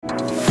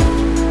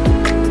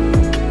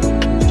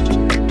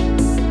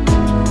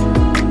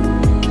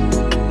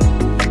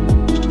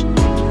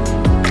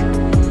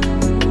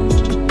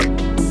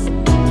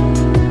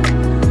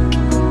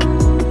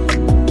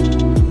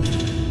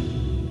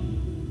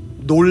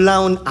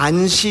놀라운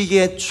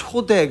안식의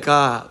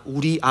초대가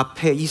우리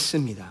앞에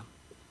있습니다.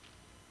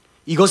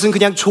 이것은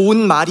그냥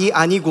좋은 말이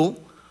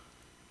아니고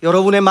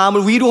여러분의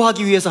마음을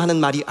위로하기 위해서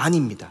하는 말이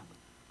아닙니다.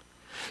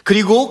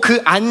 그리고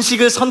그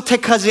안식을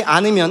선택하지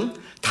않으면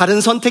다른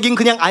선택인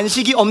그냥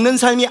안식이 없는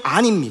삶이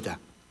아닙니다.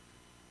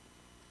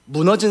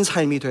 무너진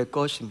삶이 될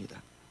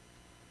것입니다.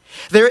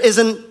 There is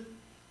an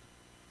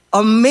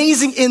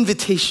amazing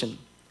invitation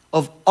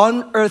of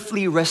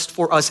unearthly rest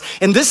for us.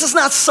 And this is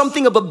not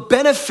something of a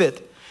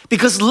benefit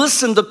because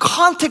listen, the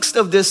context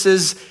of this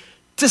is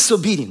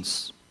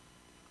disobedience.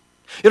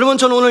 여러분,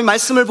 저는 오늘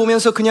말씀을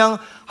보면서 그냥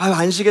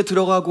안식에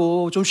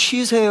들어가고 좀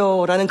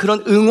쉬세요 라는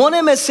그런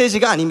응원의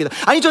메시지가 아닙니다.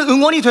 아니, 전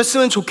응원이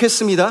됐으면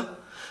좋겠습니다.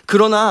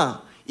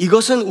 그러나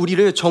이것은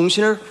우리를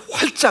정신을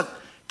활짝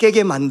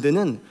깨게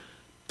만드는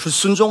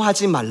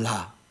불순종하지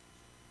말라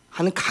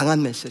하는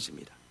강한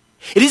메시지입니다.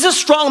 It is a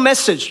strong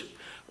message.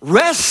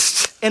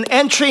 Rest and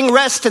entering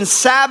rest and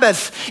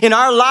Sabbath in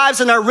our lives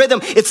and our rhythm,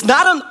 it's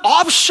not an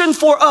option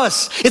for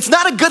us. It's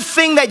not a good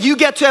thing that you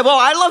get to have, oh,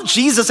 I love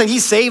Jesus and He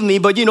saved me,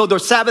 but you know, the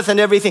Sabbath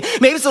and everything.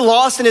 Maybe it's the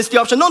lost and it's the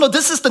option. No,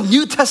 this is the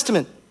New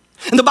Testament.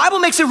 And the Bible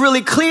makes it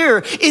really clear.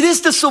 It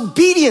is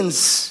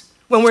disobedience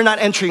when we're not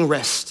entering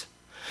rest.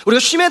 우리가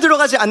쉼에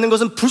들어가지 않는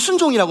것은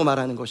불순종이라고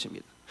말하는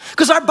것입니다.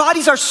 Because our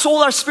bodies, our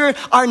soul, our spirit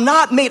are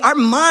not made, our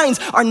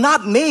minds are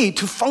not made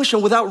to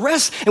function without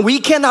rest. And we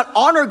cannot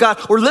honor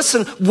God or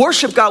listen,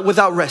 worship God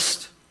without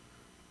rest.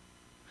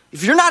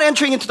 If you're not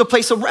entering into the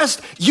place of rest,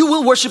 you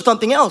will worship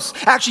something else.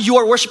 Actually, you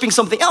are worshiping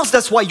something else.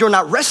 That's why you're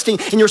not resting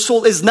and your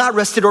soul is not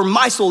rested or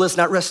my soul is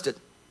not rested.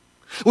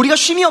 우리가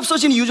쉼이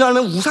없어지는 이유 중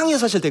하나는 우상에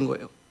사실 된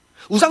거예요.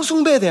 우상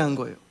숭배에 대한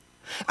거예요.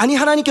 아니,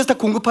 하나님께서 다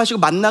공급하시고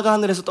만나가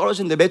하늘에서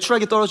떨어지는데,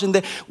 매출하게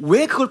떨어지는데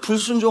왜 그걸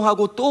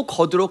불순종하고 또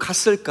거두러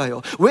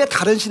갔을까요? 왜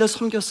다른 신을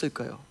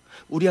섬겼을까요?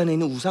 우리 안에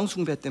있는 우상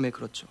숭배 때문에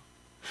그렇죠.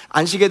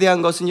 안식에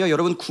대한 것은요,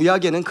 여러분,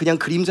 구약에는 그냥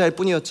그림자일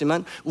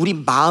뿐이었지만 우리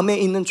마음에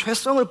있는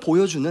죄성을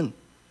보여주는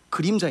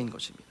그림자인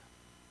것입니다.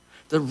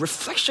 The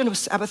reflection of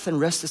Sabbath and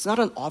rest is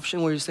not an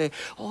option where you say,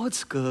 oh,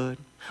 it's good.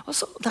 Oh,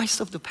 so nice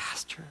of the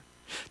pastor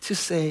to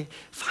say,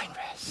 find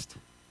rest.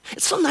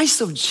 It's so nice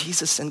of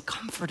Jesus and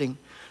comforting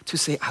to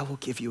say, I will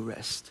give you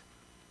rest.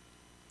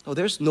 No,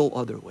 there's no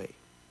other way.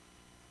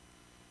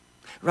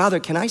 Rather,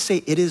 can I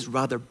say it is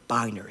rather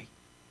binary.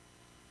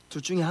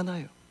 둘 중에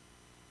하나예요.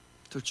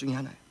 둘 중에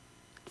하나예요.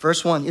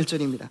 Verse 1,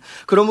 1절입니다.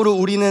 그러므로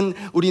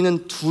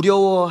우리는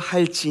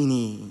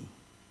두려워할지니.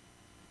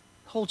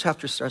 The whole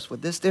chapter starts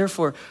with this.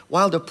 Therefore,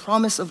 while the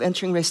promise of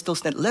entering rest still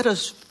stands, let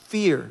us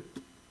fear.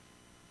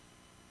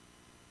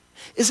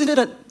 Isn't it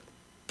a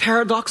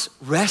paradox?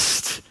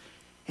 Rest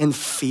and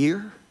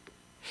fear?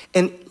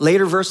 And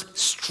later verse,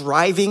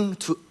 striving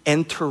to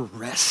enter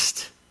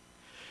rest.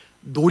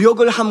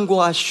 노력을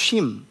함과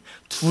쉼,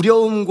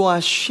 두려움과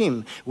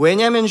쉼.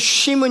 왜냐하면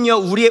쉼은요,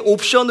 우리의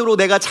옵션으로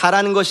내가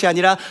잘하는 것이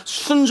아니라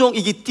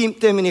순종이기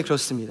때문에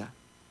그렇습니다.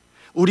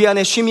 우리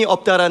안에 쉼이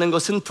없다라는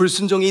것은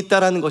불순종이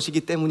있다라는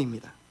것이기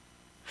때문입니다.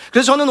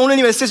 그래서 저는 오늘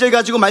이 메시지를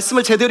가지고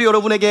말씀을 제대로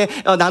여러분에게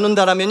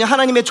나눈다라면요,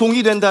 하나님의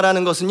종이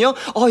된다라는 것은요,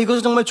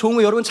 이것은 정말 좋은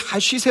거, 여러분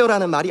잘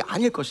쉬세요라는 말이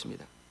아닐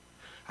것입니다.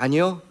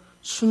 아니요,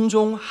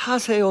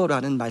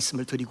 순종하세요라는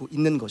말씀을 드리고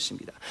있는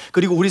것입니다.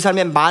 그리고 우리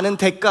삶의 많은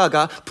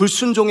대가가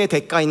불순종의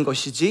대가인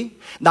것이지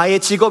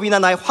나의 직업이나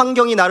나의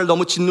환경이 나를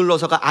너무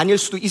짓눌러서가 아닐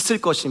수도 있을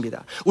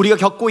것입니다. 우리가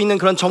겪고 있는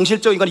그런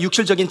정신적인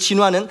육실적인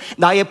진화는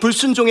나의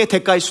불순종의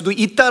대가일 수도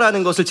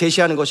있다라는 것을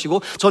제시하는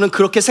것이고, 저는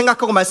그렇게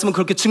생각하고 말씀은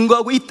그렇게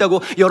증거하고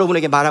있다고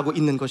여러분에게 말하고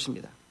있는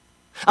것입니다.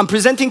 I'm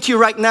presenting to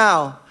you right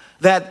now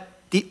that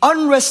the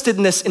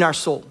unrestedness in our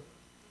soul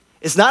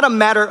is not a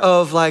matter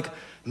of like,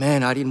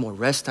 man, I need more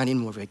rest, I need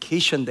more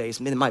vacation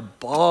days, man, my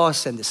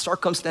boss and the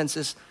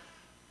circumstances.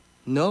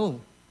 No.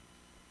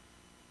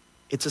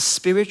 It's a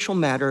spiritual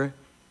matter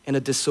and a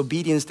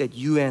disobedience that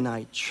you and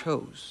I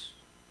chose.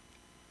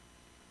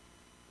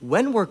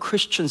 When were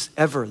Christians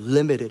ever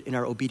limited in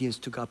our obedience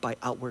to God by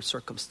outward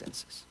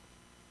circumstances?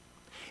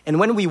 And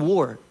when we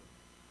war,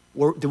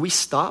 did we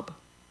stop?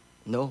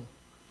 No.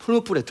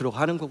 풀무불에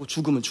들어가는 거고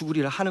죽으면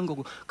죽으리라 하는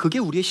거고, 그게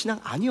우리의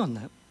신앙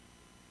아니었나요?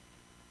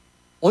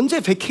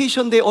 언제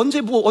베케이션 데이, 언제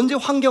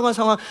환경화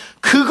상황,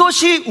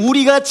 그것이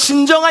우리가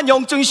진정한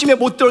영적인 쉼에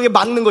못 들어오게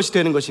막는 것이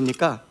되는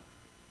것입니까?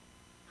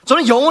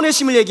 저는 영혼의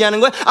쉼을 얘기하는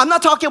거예요. I'm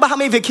not talking about how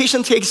many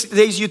vacation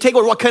days you take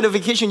or what kind of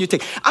vacation you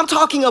take. I'm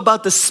talking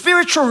about the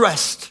spiritual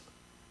rest.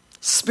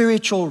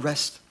 Spiritual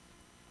rest.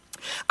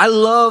 I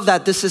love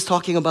that this is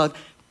talking about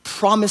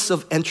promise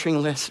of entering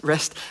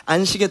rest.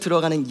 안식에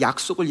들어가는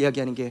약속을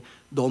이야기하는 게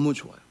너무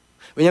좋아요.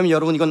 왜냐하면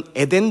여러분, 이건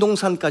에덴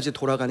동산까지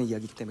돌아가는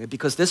이야기이기 때문에.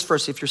 Because this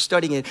verse, if you're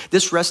studying it,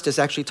 this rest is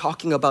actually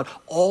talking about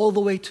all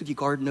the way to the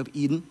Garden of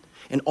Eden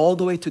and all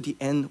the way to the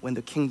end when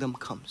the kingdom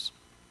comes.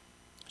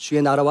 주의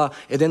나라와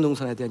에덴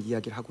동산에 대한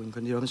이야기를 하고 있는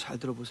건데, 여러분 잘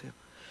들어보세요.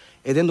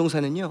 에덴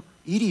동산은요,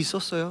 일이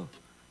있었어요.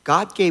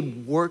 God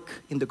gave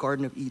work in the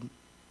Garden of Eden,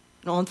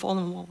 an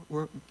unfallen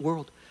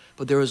world,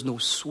 but there was no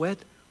sweat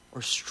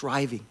or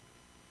striving.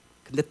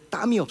 근데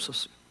땀이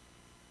없었어요.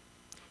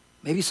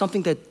 Maybe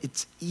something that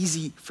it's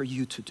easy for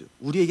you to do.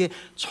 우리에게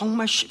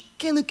정말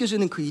쉽게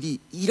느껴지는 그 일이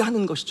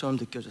일하는 것처럼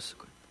느껴졌을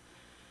거예요.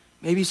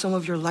 Maybe some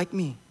of you are like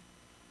me.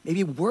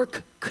 Maybe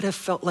work could have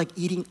felt like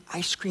eating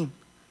ice cream.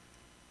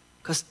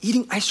 Because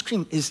eating ice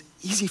cream is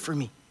easy for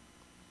me.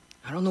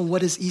 I don't know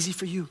what is easy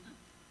for you.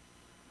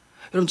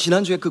 여러분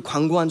지난주에 그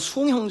광고한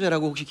수홍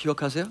형제라고 혹시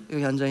기억하세요?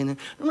 여기 앉아있는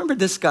Remember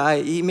this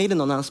guy, he made an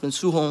announcement,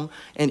 수홍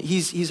And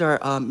he's our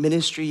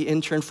ministry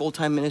intern,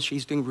 full-time ministry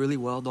He's doing really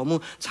well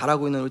너무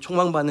잘하고 있는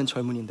촉망받는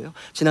젊은인데요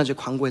지난주에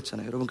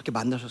광고했잖아요 여러분 그렇게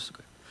만나셨을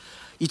거예요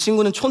이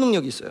친구는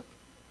초능력이 있어요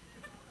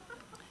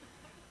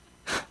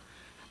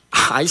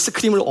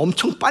아이스크림을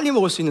엄청 빨리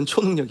먹을 수 있는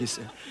초능력이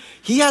있어요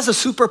He has a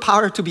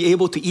superpower to be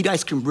able to eat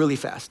ice cream really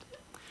fast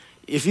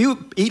If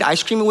you eat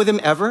ice cream with him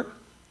ever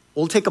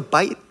we'll take a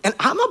bite and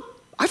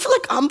I feel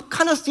like I'm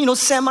kind of,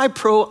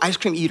 semi-pro ice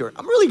cream eater.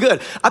 I'm really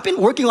good. I've been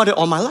working on it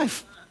all my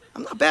life.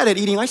 I'm not bad at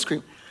eating ice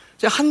cream.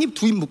 제가 한 입,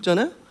 두 입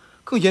먹잖아요.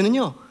 그럼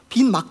얘는요,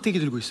 빈 막대기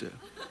들고 있어요.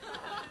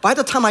 By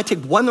the time I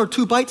take 1 or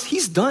 2 bites,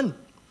 he's done.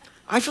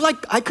 I feel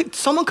like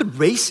someone could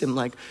race him.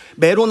 Like,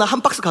 메로나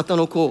한 박스 갖다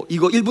놓고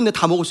이거 1분 내에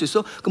다 먹을 수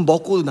있어? 그럼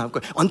먹고도 나올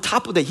거예요. On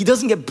top of that, he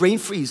doesn't get brain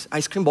freeze.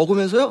 아이스크림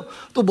먹으면서요,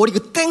 또 머리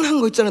그 땡한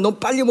거 있잖아요. 너무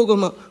빨리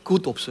먹으면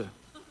그것도 없어요.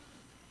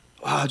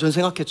 와, 전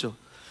생각했죠.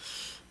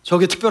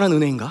 저게 특별한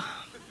은혜인가?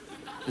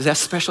 Is that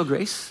special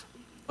grace?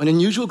 An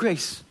unusual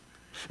grace?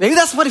 Maybe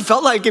that's what it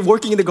felt like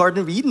working in the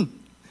Garden of Eden.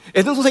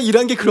 에덴 동산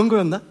일하는 게 그런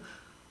거였나?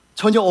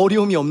 전혀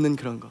어려움이 없는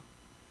그런 거.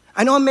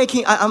 I know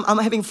I'm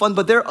having fun,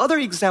 but there are other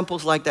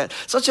examples like that.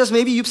 Such as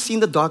maybe you've seen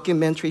the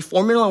documentary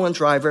Formula One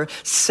driver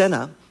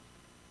Senna.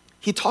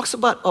 He talks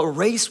about a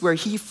race where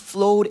he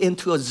flowed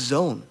into a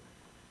zone.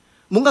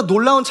 뭔가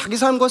놀라운 자기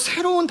삶과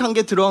새로운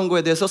단계에 들어간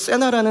거에 대해서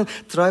세나라는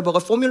드라이버가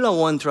포뮬러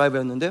 1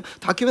 드라이버였는데요.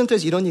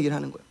 다큐멘터리에서 이런 얘기를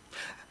하는 거예요.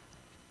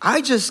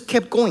 I just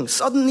kept going.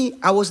 Suddenly,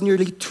 I was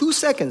nearly 2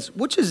 seconds,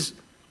 which is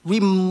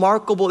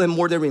remarkable and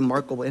more than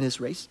remarkable in his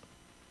race.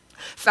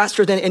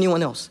 Faster than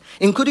anyone else,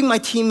 including my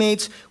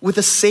teammates with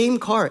the same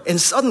car.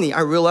 And suddenly, I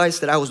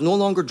realized that I was no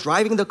longer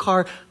driving the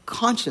car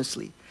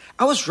consciously.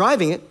 I was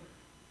driving it,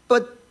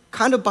 but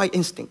kind of by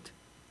instinct.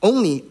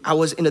 Only I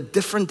was in a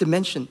different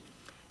dimension.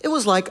 It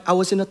was like I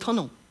was in a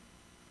tunnel.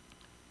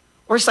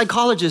 Or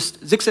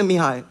psychologist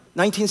Csikszentmihalyi,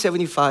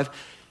 1975,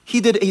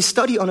 he did a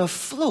study on a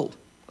flow.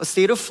 A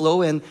state of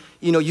flow, and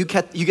we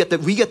get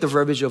the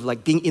verbiage of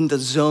like being in the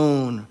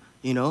zone,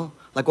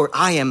 like or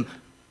I am.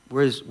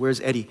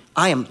 Where's Eddie?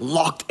 I am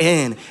locked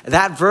in.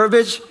 That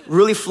verbiage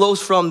really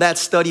flows from that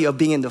study of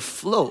being in the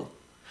flow.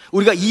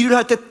 우리가 일을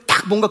할 때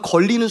딱 뭔가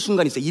걸리는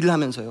순간이 있어요. 일을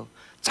하면서요.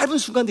 짧은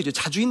순간들이죠.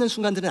 자주 있는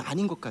순간들은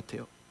아닌 것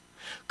같아요.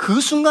 그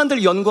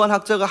순간들 연구한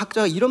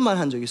학자가 이런 말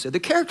한 적이 있어요.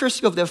 The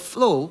characteristic of that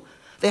flow.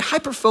 The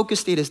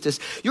hyper-focus state is this.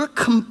 You're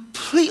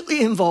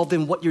completely involved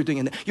in what you're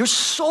doing. You're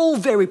so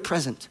very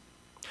present.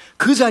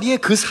 그 자리에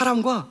그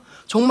사람과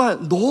정말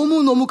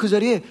너무너무 그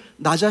자리에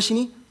나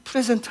자신이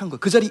프레젠트한 거예요.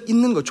 그 자리에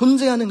있는 거예요.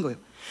 존재하는 거예요.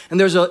 And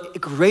there's a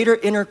greater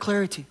inner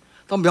clarity.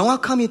 더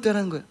명확함이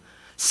있다는 거예요.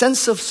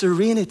 Sense of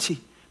serenity.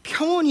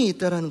 평온이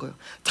있다는 거예요.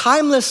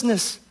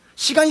 Timelessness.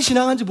 시간이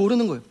지나간지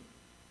모르는 거예요.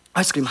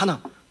 아이스크림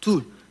하나,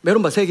 둘,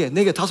 메론바 3개,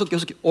 4개, 5개,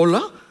 6개.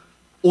 올라?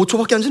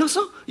 5초밖에 안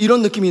지났어?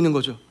 이런 느낌이 있는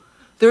거죠.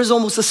 There's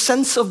almost a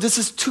sense of this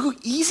is too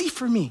easy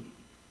for me.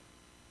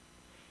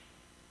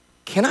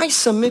 Can I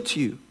submit to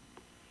you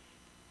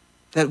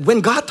that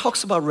when God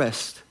talks about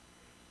rest,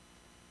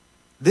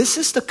 this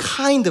is the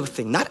kind of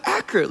thing, not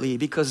accurately,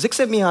 because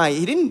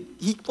Csikszentmihalyi,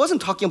 he wasn't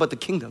talking about the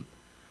kingdom,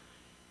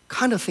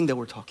 kind of thing that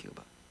we're talking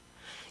about.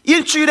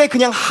 일주일에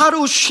그냥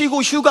하루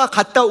쉬고 휴가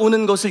갔다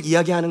오는 것을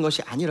이야기하는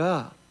것이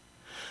아니라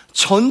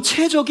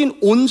전체적인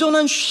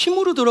온전한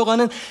쉼으로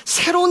들어가는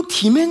새로운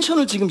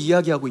디멘션을 지금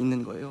이야기하고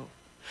있는 거예요.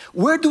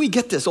 Where do we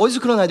get this?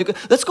 어디서 그런 아이디어?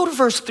 Let's go to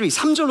verse 3.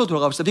 3절로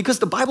들어가 봅시다. Because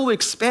the Bible will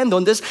expand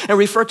on this and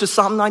refer to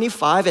Psalm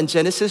 95 and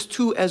Genesis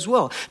 2 as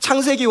well.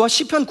 창세기와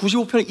시편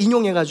 95편을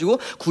인용해가지고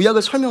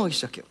구약을 설명하기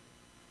시작해요.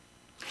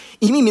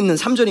 이미 믿는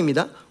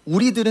 3절입니다.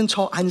 우리들은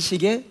저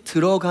안식에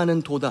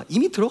들어가는 도다.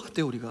 이미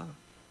들어갔대요, 우리가.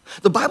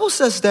 The Bible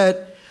says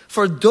that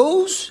for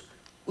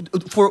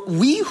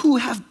we who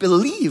have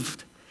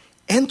believed,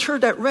 enter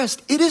that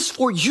rest. It is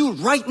for you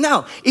right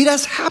now. It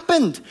has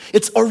happened.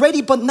 It's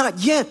already but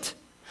not yet.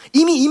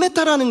 이미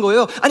임했다라는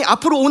거예요. 아니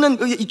앞으로 오는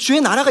주의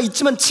나라가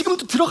있지만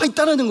지금도 들어가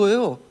있다라는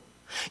거예요.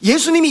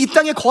 예수님이 이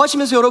땅에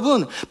거하시면서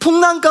여러분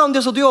풍랑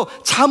가운데서도요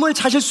잠을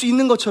자실 수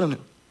있는 것처럼요.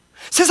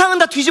 세상은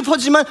다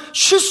뒤집어지만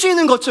쉴 수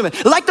있는 것처럼.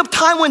 Like the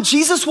time when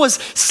Jesus was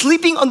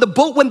sleeping on the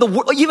boat when the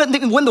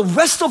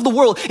rest of the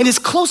world and his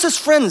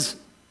closest friends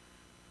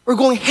were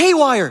going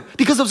haywire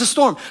because of the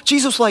storm.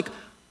 Jesus was like,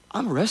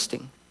 I'm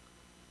resting.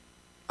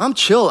 I'm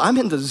chill. I'm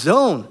in the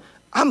zone.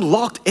 I'm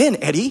locked in,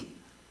 Eddie.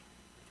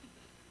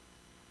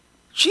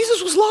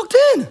 Jesus was locked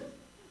in.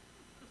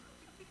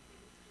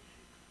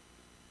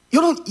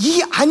 여러분,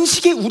 이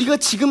안식에 우리가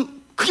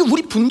지금 그게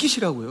우리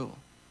분깃이라고요.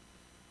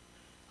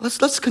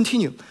 Let's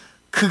continue.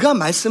 그가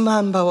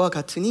말씀한 바와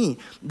같으니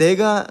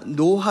내가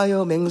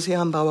노하여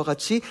맹세한 바와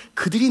같이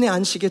그들이 내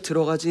안식에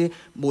들어오지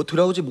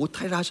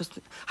못하리라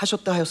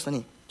하셨다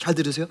하였으니 잘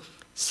들으세요.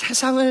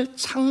 세상을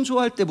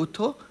창조할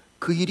때부터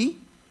그 일이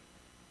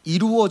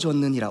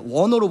이루어졌느니라.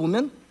 원어로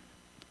보면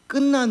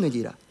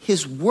끝나느니라.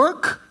 His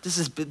work, this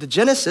is the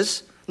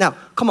Genesis. Now,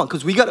 come on,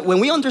 because when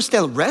we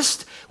understand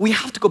rest, we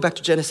have to go back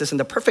to Genesis and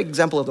the perfect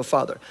example of the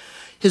Father.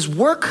 His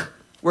work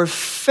were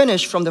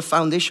finished from the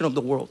foundation of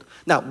the world.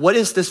 Now, what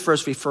is this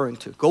verse referring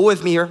to? Go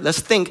with me here. Let's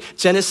think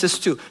Genesis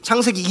 2.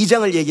 창세기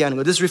 2장을 얘기하는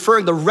거. This is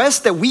referring, the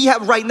rest that we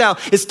have right now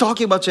is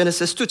talking about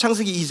Genesis 2.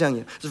 창세기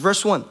 2장이에요. It's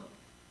verse 1.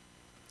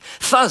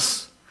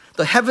 Thus,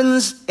 the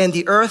heavens and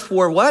the earth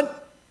were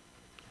what?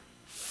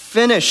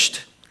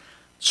 Finished.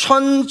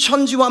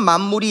 천지와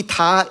만물이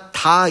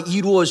다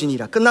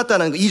이루어지니라.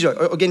 끝났다는 거.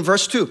 2절. Again,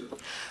 verse 2.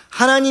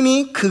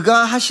 하나님이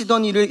그가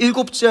하시던 일을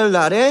일곱째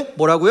날에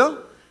뭐라고요?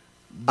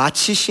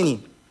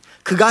 마치시니.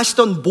 그가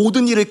하시던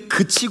모든 일을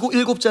그치고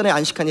일곱째 날에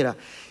안식하니라.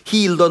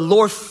 The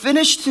Lord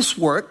finished his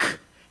work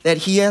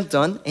that he had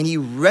done and he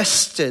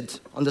rested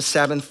on the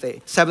seventh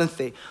day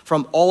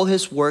from all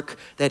his work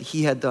that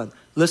he had done.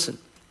 Listen,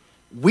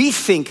 we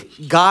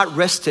think God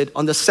rested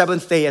on the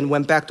seventh day and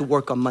went back to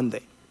work on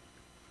Monday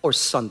or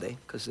Sunday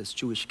because it's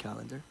Jewish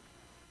calendar.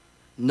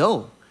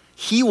 No,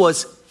 he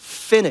was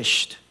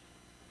finished.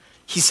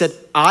 He said,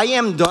 I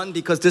am done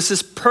because this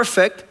is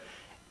perfect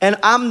and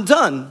I'm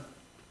done.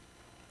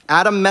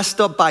 Adam messed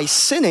up by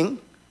sinning,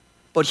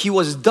 but he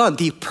was done.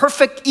 The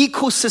perfect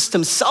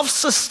ecosystem,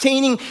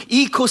 self-sustaining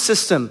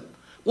ecosystem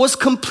was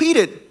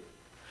completed.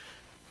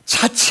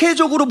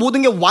 자체적으로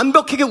모든 게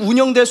완벽하게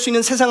운영될 수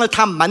있는 세상을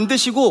다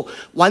만드시고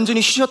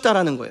완전히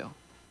쉬셨다라는 거예요.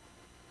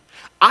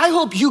 I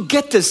hope you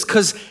get this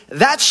because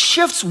that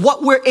shifts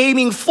what we're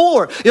aiming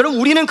for. 여러분,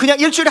 우리는 그냥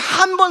일주일에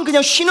한 번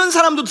그냥 쉬는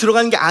사람도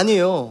들어가는 게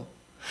아니에요.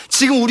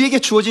 지금 우리에게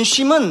주어진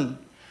쉼은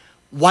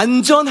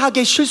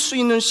완전하게 쉴 수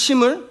있는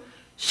쉼을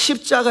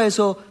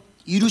십자가에서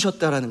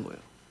이루셨다라는 거예요.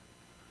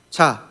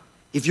 자,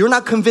 if you're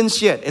not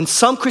convinced yet, and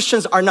some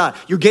Christians are not,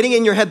 you're getting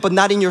in your head but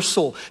not in your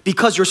soul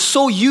because you're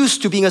so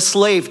used to being a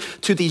slave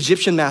to the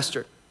Egyptian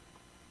master.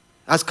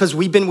 That's because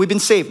we've been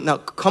saved. Now,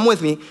 come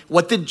with me.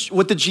 What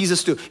did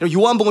Jesus do?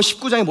 요한복음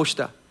 19장에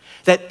봅시다.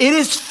 That it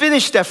is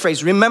finished, that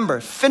phrase.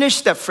 Remember,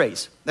 finish that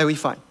phrase that we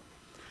find.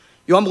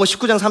 요한복음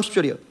 19장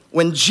 30절이요.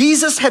 When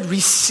Jesus had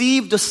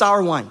received the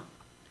sour wine,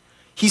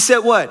 he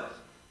said what?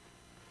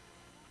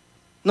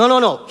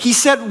 No. He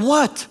said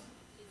what?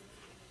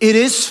 It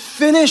is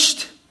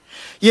finished.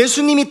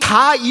 예수님이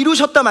다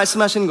이루셨다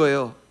말씀하신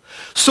거예요.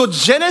 So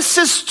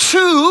Genesis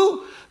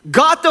 2,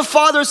 God the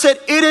Father said,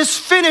 it is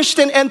finished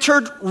and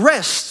entered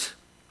rest.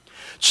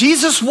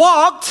 Jesus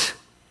walked.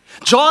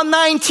 John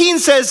 19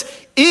 says,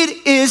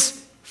 it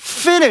is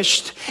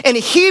finished. And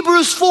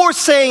Hebrews 4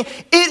 saying,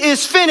 it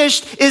is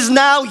finished is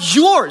now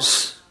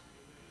yours.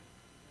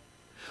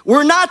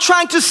 We're not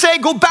trying to say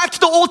go back to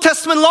the Old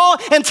Testament law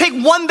and take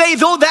one day,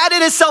 though that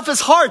in itself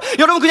is hard.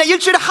 여러분 그냥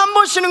일주일에 한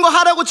번 쉬는 거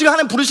하라고 지금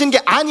하나님 부르시는 게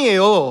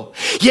아니에요.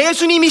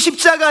 예수님이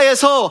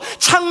십자가에서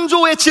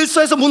창조의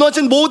질서에서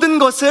무너진 모든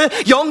것을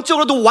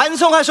영적으로도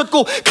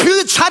완성하셨고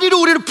그 자리로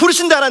우리를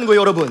부르신다라는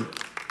거예요, 여러분.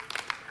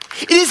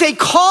 It is a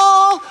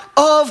call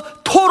of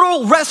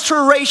total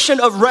restoration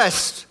of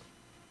rest.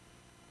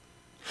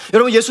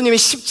 여러분 예수님의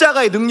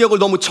십자가의 능력을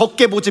너무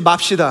적게 보지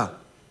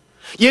맙시다.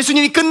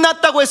 예수님이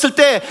끝났다고 했을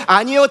때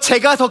아니요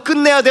제가 더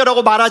끝내야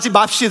돼라고 말하지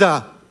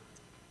맙시다.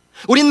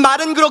 우린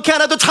말은 그렇게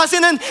하나도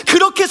자세는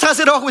그렇게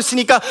자세로 하고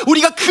있으니까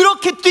우리가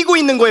그렇게 뛰고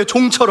있는 거예요,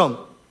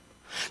 종처럼.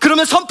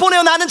 그러면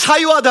선포해요, 나는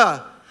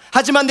자유하다.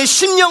 하지만 내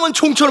심령은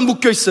종처럼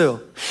묶여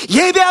있어요.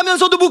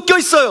 예배하면서도 묶여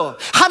있어요.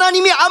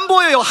 하나님이 안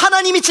보여요.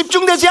 하나님이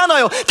집중되지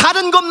않아요.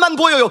 다른 것만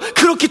보여요.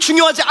 그렇게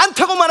중요하지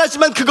않다고만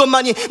하지만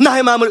그것만이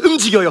나의 마음을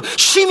움직여요.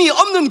 쉼이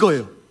없는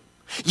거예요.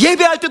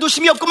 예배할 때도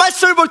쉼이 없고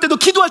말씀을 볼 때도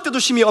기도할 때도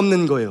쉼이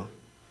없는 거예요.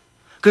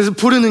 그래서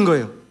부르는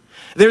거예요.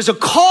 There's a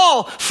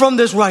call from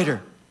this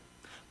writer.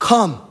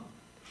 Come,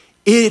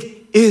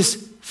 it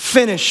is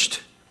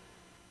finished.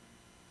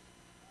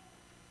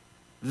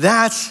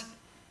 That's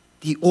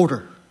the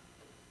order.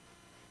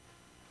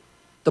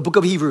 The book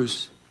of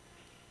Hebrews,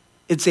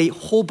 it's a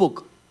whole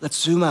book. Let's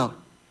zoom out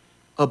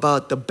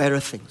about the better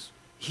things.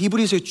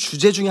 히브리서의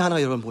주제 중에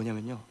하나가 여러분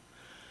뭐냐면요,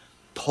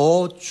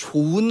 더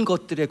좋은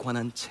것들에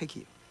관한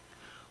책이에요.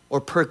 Or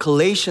per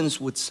Galatians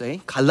would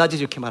say, 갈라디아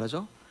이렇게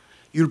말하죠.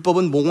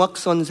 율법은 몽학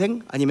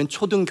선생 아니면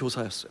초등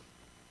교사였어요.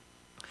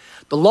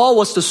 The law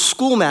was the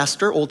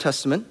schoolmaster, Old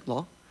Testament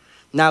law.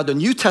 Now the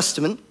New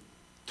Testament,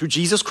 through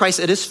Jesus Christ,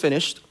 it is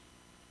finished.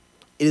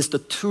 It is the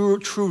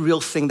true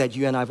real thing that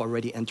you and I have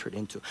already entered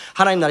into.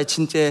 하나님 나라에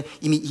진짜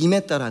이미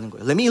임했다라는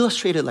거예요. Let me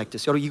illustrate it like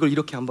this. 여러분 이걸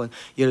이렇게 한번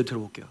예를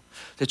들어볼게요.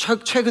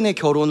 최근에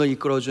결혼을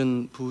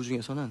이끌어준 부부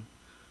중에서는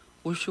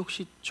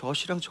혹시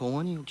저시랑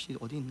정원이 혹시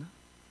어디 있나?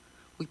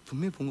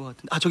 분명히 본 것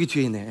같은데. 저기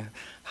뒤에 있네.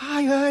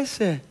 Hi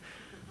guys.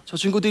 저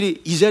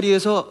친구들이 이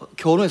자리에서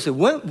결혼했어요.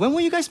 When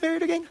were you guys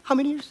married again? How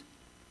many years?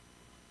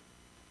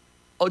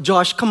 Oh,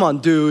 Josh, come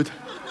on, dude.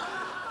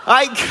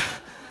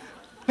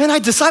 Man, I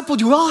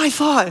discipled you well, I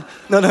thought.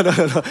 No.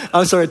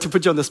 I'm sorry to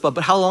put you on the spot,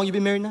 but how long you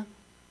been married now?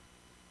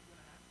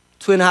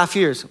 2.5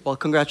 years. Well,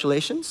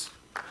 congratulations.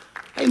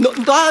 Hey, no,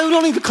 you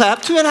don't need to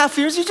clap. 2.5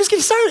 years, you just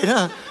get started.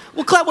 Huh?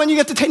 We'll clap when you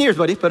get to 10 years,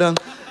 buddy. But I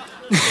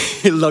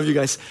love you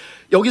guys.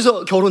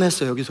 여기서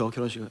결혼했어요. 여기서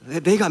결혼식.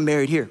 They got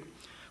married here.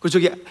 그리고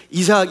저기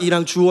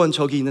이삭이랑 주원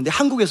저기 있는데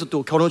한국에서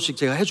또 결혼식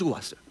제가 해주고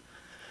왔어요.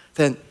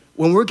 Then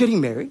when we're getting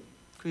married,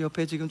 그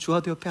옆에 지금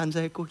주아도 옆에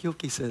앉아 있고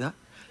귀엽게 있어요.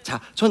 자,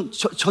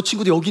 저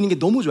친구도 여기 있는 게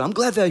너무 좋아. I'm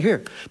glad they're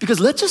here.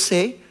 Because let's just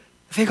say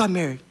they got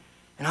married,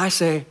 and I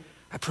say,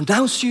 I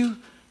pronounce you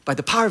by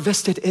the power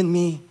vested in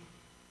me,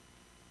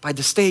 by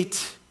the state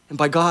and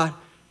by God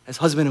as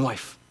husband and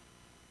wife.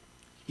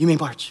 You may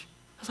march.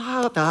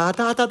 그래서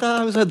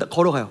다다다다 하면서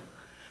걸어가요.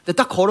 근데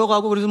딱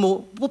걸어가고 그래서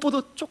뭐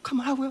뽀뽀도 쪽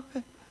한번 하고요.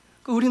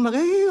 그 우리는 막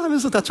에이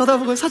하면서 다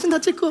쳐다보고 사진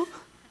다 찍고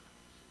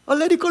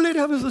얼레리 꼴레리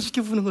하면서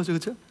지켜보는 거죠,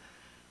 그렇죠?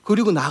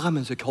 그리고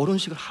나가면서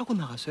결혼식을 하고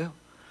나갔어요.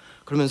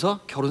 그러면서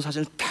결혼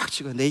사진을 딱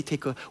찍어요. They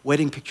take a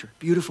wedding picture,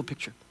 beautiful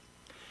picture,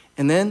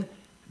 and then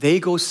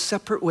they go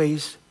separate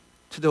ways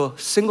to the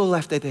single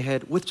life that they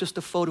had with just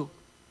a photo.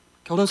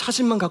 결혼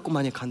사진만 갖고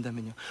만약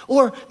간다면요.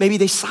 Or maybe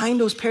they sign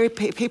those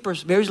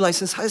papers, marriage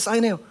license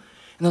사인해요.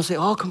 And they'll say,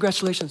 oh,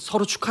 congratulations.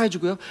 서로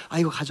축하해주고요.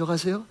 아이고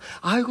가져가세요.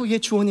 아이고 예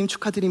주호님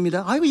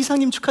축하드립니다. 아이고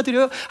이상님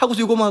축하드려요.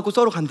 하고서 이거만 하고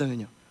서로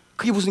간다면요.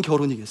 그게 무슨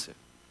결혼이겠어요?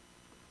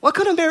 What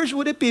kind of marriage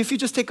would it be if you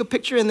just take a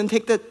picture and then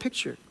take that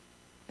picture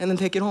and then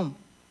take it home?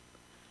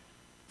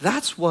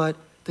 That's what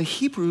the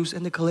Hebrews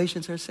and the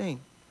Galatians are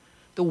saying.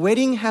 The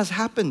wedding has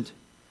happened.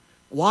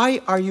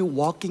 Why are you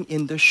walking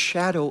in the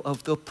shadow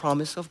of the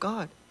promise of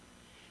God?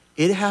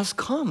 It has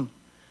come.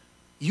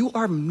 You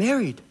are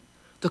married.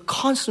 The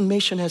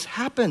consummation has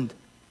happened.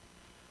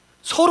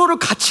 서로를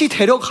같이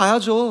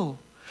데려가야죠.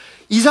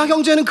 이삭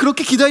형제는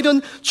그렇게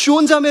기다리던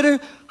주온 자매를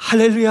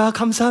할렐루야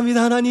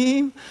감사합니다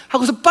하나님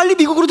하고서 빨리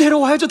미국으로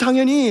데려와야죠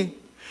당연히.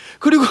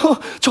 그리고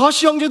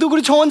저시 형제도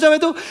그리고 정원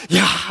자매도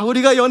야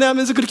우리가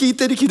연애하면서 그렇게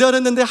이때를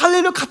기다렸는데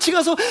할렐루야 같이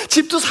가서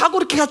집도 사고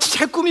이렇게 같이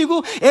잘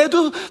꾸미고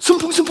애도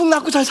순풍순풍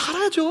낳고 잘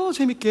살아야죠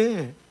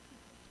재밌게.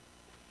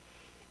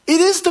 It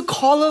is the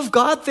call of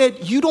God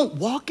that you don't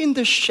walk in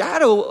the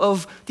shadow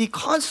of the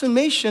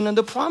consummation and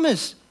the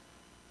promise,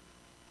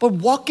 but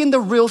walk in the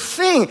real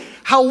thing.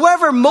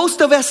 However,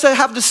 most of us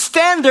have the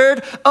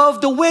standard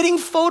of the wedding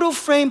photo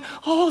frame.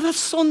 Oh, that's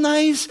so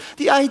nice.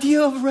 The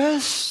idea of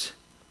rest.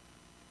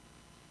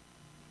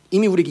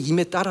 이미 우리에게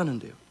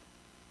임했다라는데요.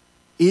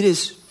 It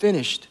is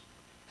finished.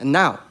 And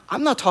now,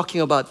 I'm not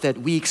talking about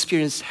that we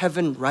experience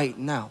heaven right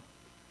now.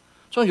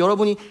 저는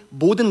여러분이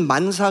모든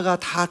만사가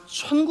다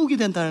천국이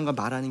된다는 걸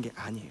말하는 게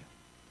아니에요.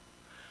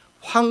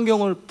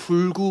 환경을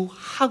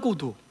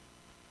불구하고도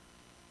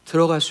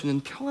들어갈 수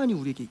있는 평안이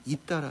우리에게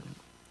있다라는 거예요.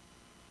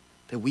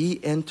 That we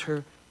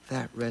enter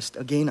that rest.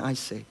 Again, I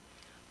say,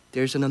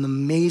 there's an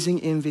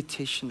amazing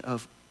invitation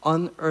of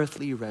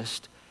unearthly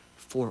rest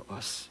for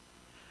us.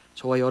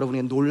 저와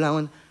여러분의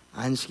놀라운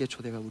안식의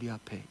초대가 우리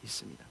앞에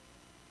있습니다.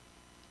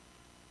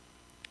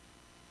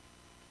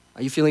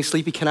 Are you feeling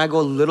sleepy? Can I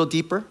go a little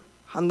deeper?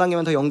 한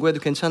단계만 더 연구해도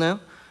괜찮아요?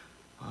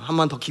 한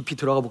번 더 깊이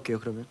들어가 볼게요.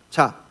 그러면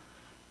자,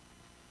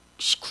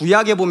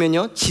 구약에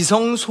보면요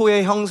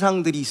지성소의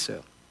형상들이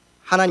있어요.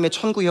 하나님의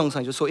천국의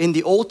형상이죠. So in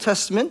the Old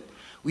Testament,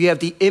 we have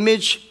the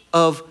image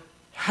of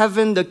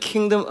heaven, the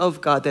kingdom of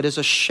God, that is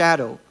a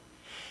shadow.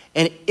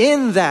 And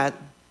in that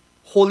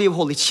Holy of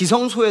Holies,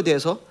 지성소에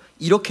대해서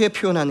이렇게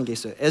표현하는 게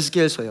있어요.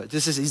 에스겔서요.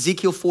 This is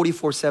Ezekiel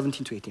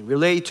 44:17-18.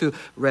 Related to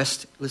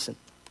rest. Listen.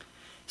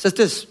 It says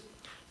this.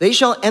 They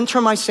shall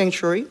enter my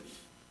sanctuary,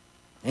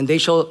 and they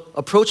shall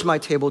approach my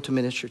table to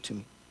minister to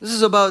me. This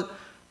is about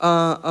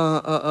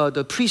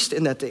the priest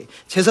in that day.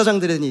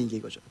 제사장들의 얘기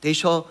이거죠. They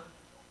shall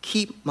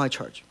keep my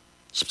charge.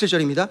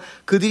 17절입니다.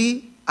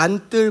 그들이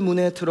안뜰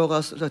문에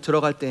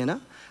들어갈 때에나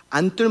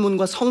안뜰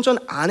문과 성전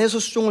안에서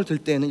수종을 들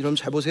때에는 여러분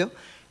잘 보세요.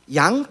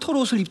 양털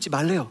옷을 입지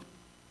말래요.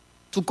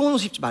 두꺼운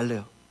옷을 입지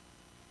말래요.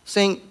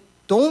 Saying,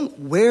 don't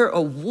wear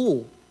a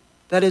wool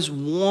that is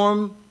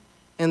warm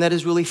and that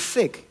is really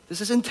thick.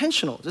 This is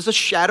intentional. This is a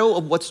shadow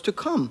of what's to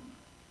come.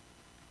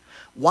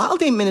 While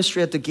they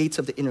minister at the gates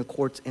of the inner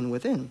courts and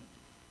within,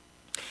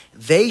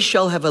 they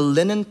shall have a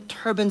linen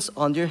turbans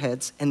on their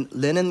heads and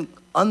linen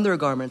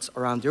undergarments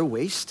around their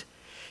waist.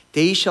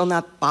 They shall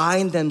not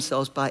bind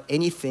themselves by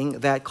anything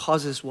that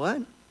causes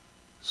what?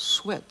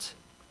 Sweat.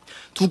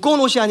 두꺼운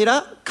옷이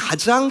아니라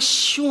가장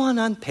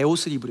시원한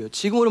배옷을 입으래요.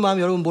 지금으로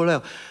말하면 여러분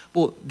몰라요.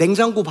 뭐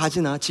냉장고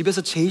바지나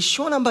집에서 제일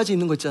시원한 바지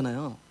입는 거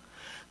있잖아요.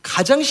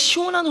 가장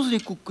시원한 옷을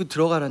입고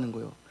들어가라는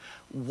거예요.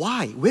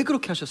 Why? 왜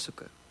그렇게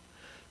하셨을까요?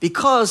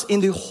 Because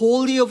in the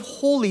Holy of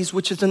Holies,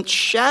 which is the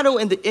shadow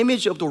and the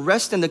image of the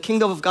rest and the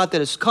kingdom of God that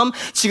has come,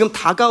 지금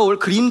다가올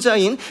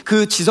그림자인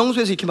그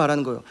지성소에서 이렇게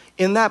말하는 거예요.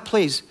 In that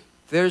place,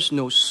 there's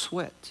no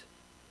sweat.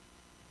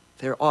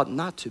 There ought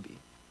not to be.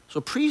 So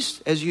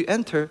priests, as you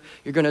enter,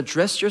 you're going to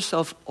dress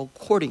yourself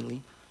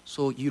accordingly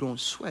so you don't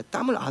sweat.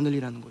 땀을 안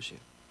흘리라는 것이에요.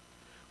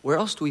 Where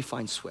else do we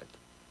find sweat?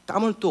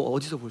 땀을 또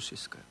어디서 볼 수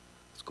있을까요?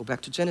 Let's go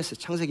back to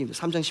Genesis. 창세기입니다.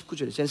 3장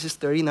 19절에 Genesis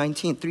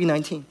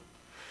 3:19.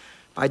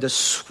 By the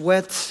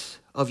sweat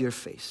of your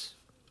face.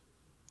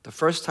 The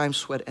first time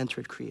sweat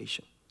entered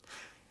creation.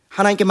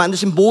 하나님께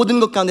만드신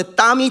모든 것 가운데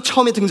땀이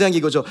처음에 등장한 게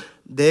이거죠.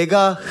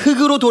 내가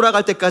흙으로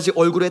돌아갈 때까지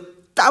얼굴에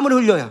땀을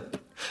흘려야.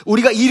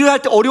 우리가 일을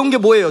할 때 어려운 게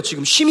뭐예요?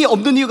 지금 쉼이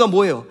없는 이유가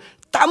뭐예요?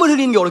 땀을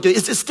흘리는 게 어렵죠.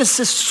 It's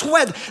this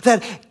sweat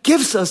that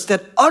gives us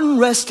that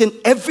unrest in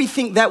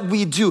everything that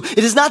we do. It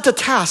is not the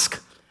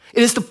task.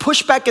 It is the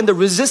pushback and the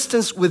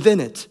resistance within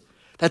it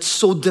that's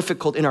so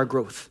difficult in our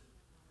growth,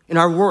 in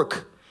our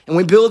work, and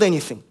when we build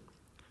anything.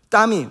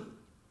 땀이에요.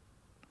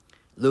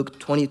 Luke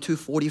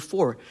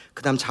 22:44.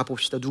 그 다음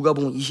잡봅시다.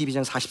 누가복음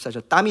 22장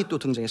 44절. 땀이 또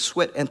등장해.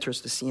 Sweat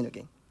enters the scene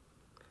again.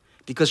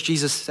 Because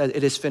Jesus said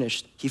it is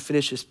finished. He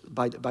finishes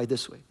by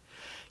this way.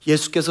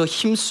 예수께서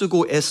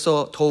힘쓰고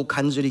애써 더욱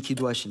간절히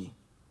기도하시니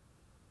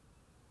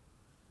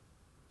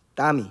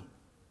땀이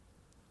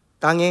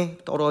땅에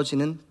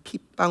떨어지는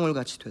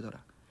핏방울같이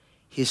되더라.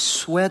 His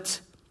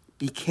sweat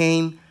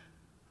became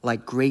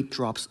like great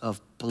drops of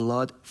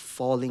blood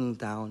falling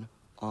down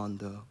on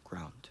the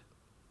ground.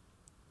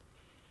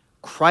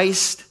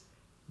 Christ,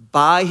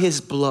 by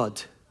his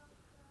blood,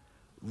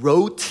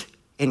 wrote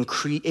and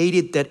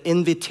created that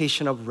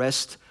invitation of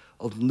rest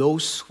of no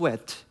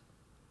sweat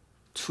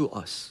to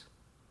us.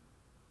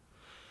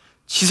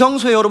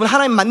 지성소에 여러분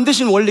하나님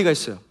만드신 원리가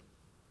있어요.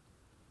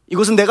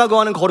 이곳은 내가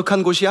거하는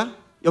거룩한 곳이야.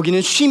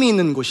 여기는 쉼이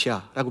있는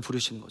곳이야 라고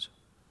부르시는 거죠.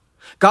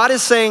 God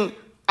is saying,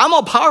 I'm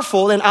all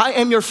powerful and I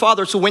am your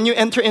father. So when you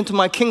enter into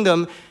my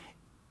kingdom,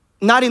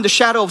 not in the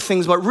shadow of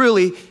things, but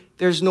really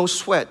there's no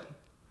sweat.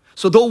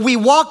 So though we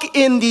walk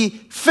in the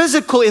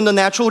physical, in the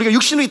natural, 우리가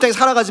육신으로 이 땅에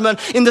살아가지만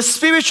in the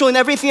spiritual and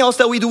everything else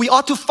that we do, we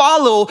ought to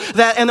follow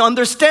that and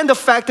understand the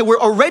fact that we're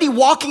already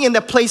walking in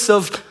that place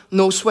of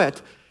no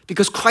sweat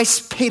because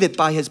Christ paid it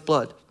by his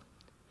blood.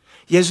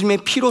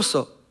 예수님의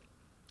피로써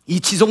이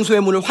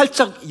지성소의 문을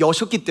활짝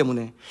여셨기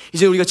때문에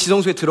이제 우리가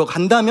지성소에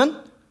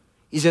들어간다면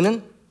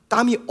이제는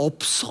땀이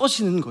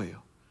없어지는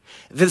거예요.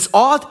 This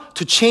ought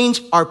to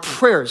change our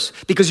prayers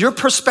because your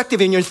perspective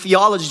and your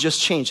theology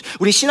just changed.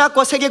 우리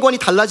신학과 세계관이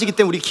달라지기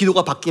때문에 우리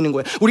기도가 바뀌는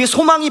거예요. 우리의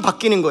소망이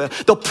바뀌는 거예요.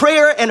 The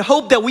prayer and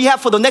hope that we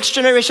have for the next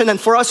generation and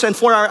for us and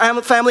for our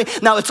family,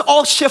 now it's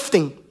all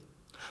shifting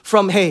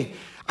from, hey,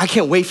 I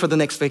can't wait for the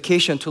next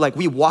vacation to like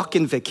we walk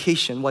in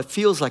vacation, what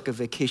feels like a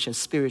vacation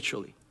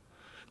spiritually.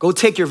 Go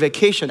take your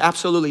vacation,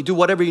 absolutely. Do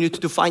whatever you need to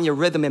do, find your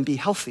rhythm and be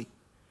healthy.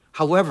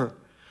 However,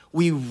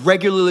 we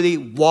regularly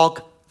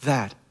walk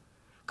that.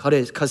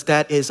 Because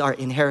that is our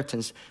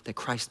inheritance that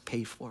Christ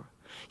paid for.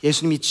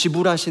 예수님이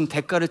지불하신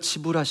대가를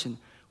지불하신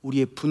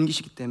우리의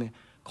분기시기 때문에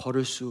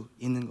걸을 수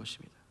있는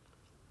것입니다.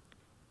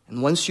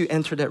 And once you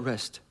enter that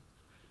rest,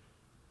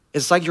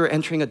 it's like you're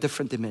entering a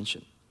different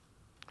dimension.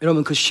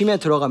 여러분 그 쉼에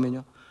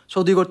들어가면요,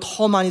 저도 이걸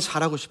더 많이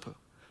잘하고 싶어요.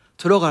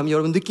 들어가면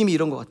여러분 느낌이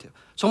이런 것 같아요.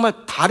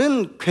 정말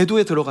다른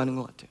궤도에 들어가는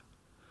것 같아요.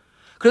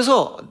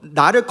 그래서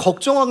나를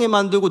걱정하게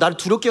만들고 나를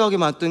두렵게 하게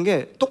만든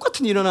게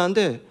똑같은 일이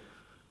일어나는데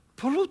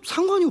별로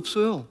상관이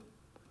없어요.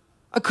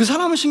 그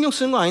사람은 신경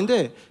쓰는 거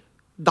아닌데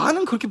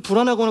나는 그렇게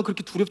불안하거나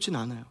그렇게 두렵진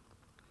않아요.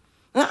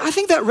 And I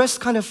think that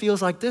rest kind of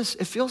feels like this.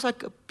 It feels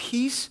like a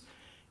peace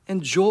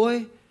and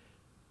joy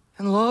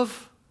and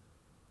love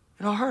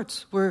in our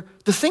hearts. Where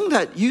the thing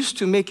that used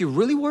to make you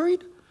really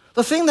worried,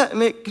 the thing that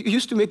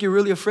used to make you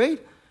really afraid,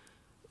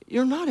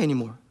 you're not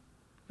anymore.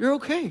 You're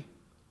okay.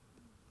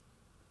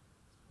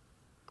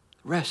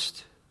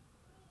 Rest.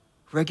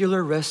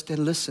 Regular rest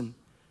and listen.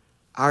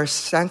 Our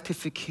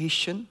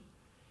sanctification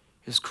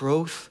is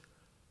growth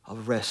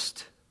of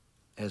rest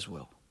as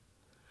well.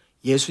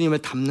 예수님을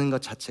닮는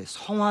것 자체,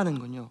 성화하는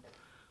건요,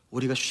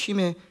 우리가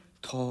쉼에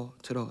더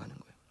들어가는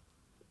거예요.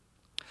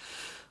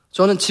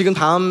 저는 지금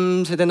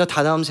다음 세대나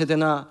다다음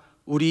세대나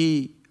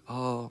우리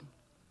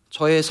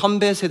저의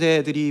선배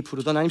세대들이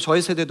부르던 아니면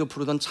저의 세대도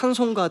부르던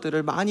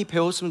찬송가들을 많이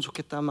배웠으면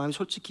좋겠다는 마음이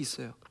솔직히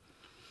있어요.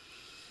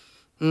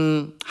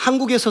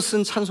 한국에서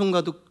쓴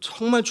찬송가도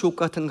정말 주옥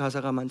같은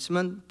가사가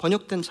많지만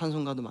번역된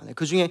찬송가도 많아요.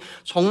 그 중에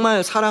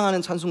정말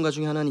사랑하는 찬송가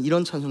중에 하나는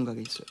이런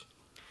찬송가가 있어요.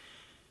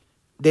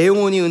 내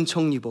영혼이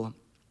은총 입어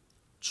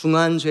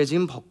중한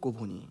죄짐 벗고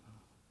보니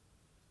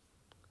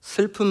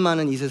슬픔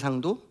많은 이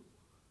세상도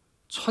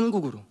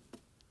천국으로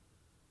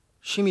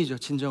쉼이죠.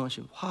 진정한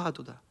쉼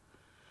화하도다.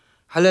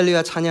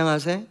 할렐루야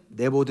찬양하세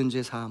내 모든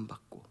죄 사함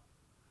받고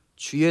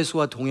주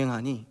예수와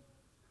동행하니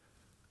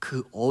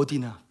그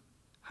어디나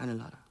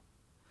하늘나라.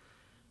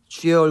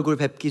 주의 얼굴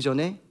뵙기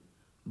전에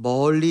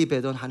멀리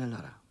뵈던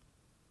하늘나라.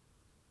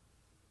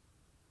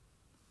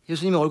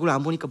 예수님의 얼굴을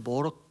안 보니까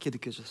멀게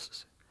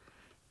느껴졌었어요.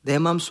 내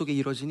마음속에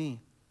이루어지니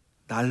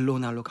날로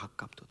날로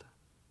가깝도다.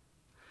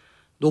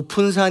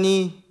 높은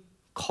산이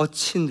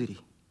거친 들이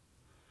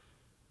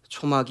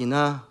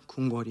초막이나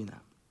궁궐이나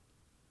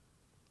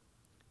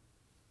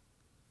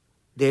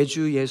내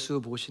주 예수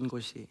모신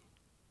곳이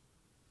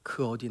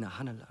그 어디나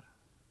하늘나라.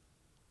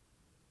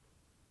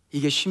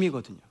 이게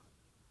쉼이거든요.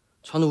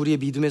 저는 우리의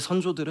믿음의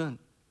선조들은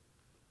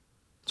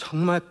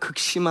정말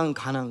극심한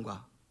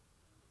가난과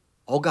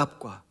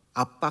억압과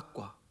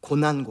압박과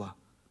고난과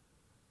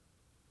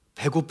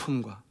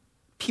배고픔과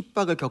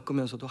핍박을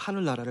겪으면서도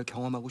하늘나라를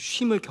경험하고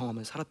쉼을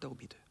경험해 살았다고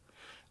믿어요.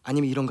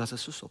 아니면 이런 가사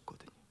쓸 수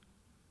없거든요.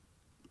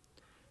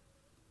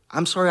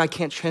 I'm sorry I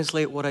can't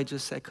translate what I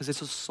just said because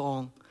it's a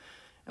song.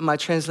 And my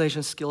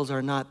translation skills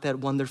are not that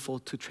wonderful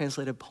to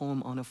translate a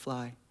poem on a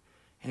fly.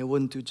 And it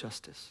wouldn't do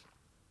justice.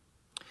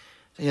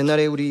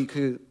 옛날에 우리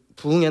그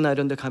부흥회나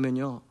이런 데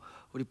가면요.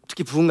 우리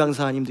특히 부흥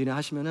강사님들이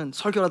하시면은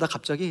설교하다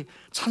갑자기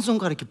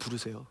찬송가 이렇게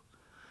부르세요.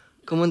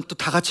 그러면 또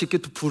다 같이 이렇게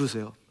또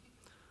부르세요.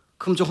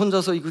 그럼 저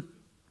혼자서 이거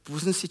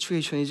무슨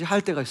시츄에이션이지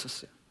할 때가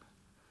있었어요.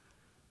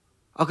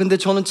 근데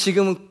저는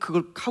지금은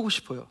그걸 하고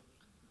싶어요.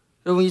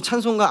 여러분 이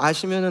찬송가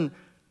아시면은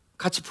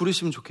같이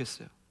부르시면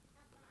좋겠어요.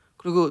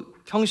 그리고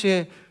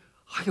평시에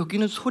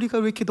여기는 소리가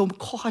왜 이렇게 너무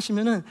커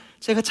하시면은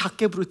제가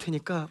작게 부를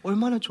테니까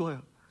얼마나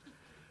좋아요.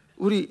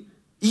 우리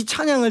이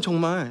찬양을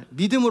정말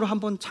믿음으로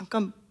한번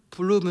잠깐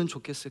부르면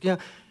좋겠어요. 그냥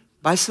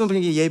말씀을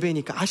부르는 게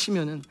예배니까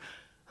아시면은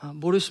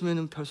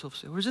모르시면은 별 수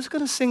없어요. We're just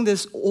gonna sing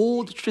this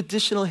old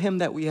traditional hymn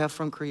that we have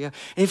from Korea.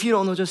 And if you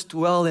don't know, just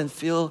dwell and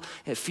feel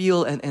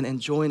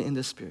and join in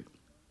the spirit.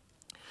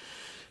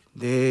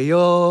 내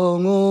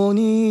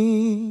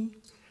영혼이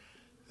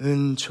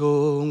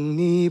은총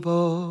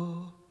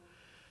입어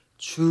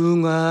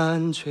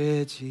중한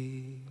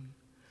죄짐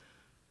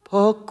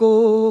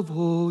벗고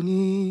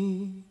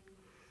보니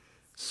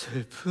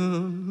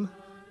슬픔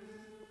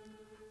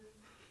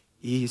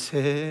이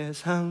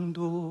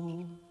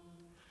세상도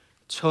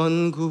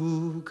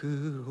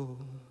천국으로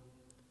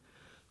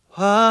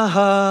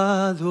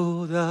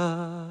화하도다.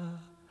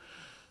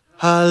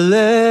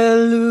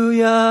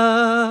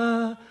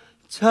 할렐루야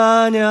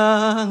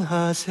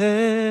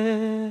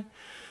찬양하세.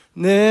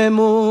 내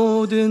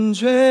모든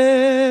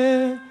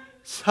죄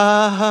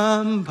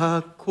사함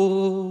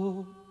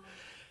받고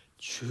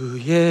주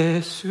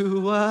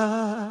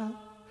예수와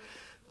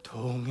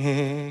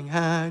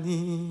동행하니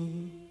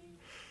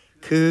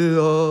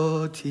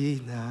그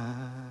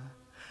어디나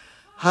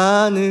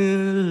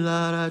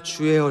하늘나라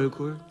주의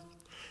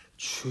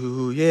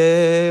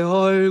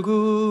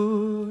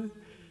얼굴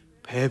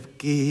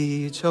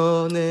뵙기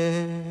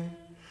전에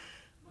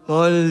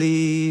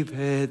멀리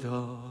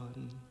뵈던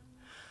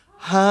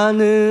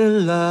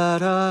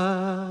하늘나라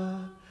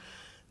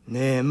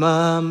내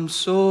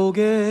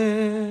맘속에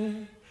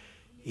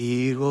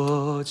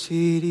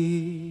이루어지리.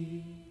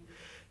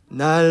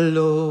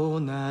 날로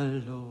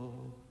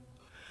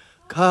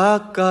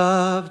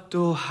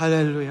가깝도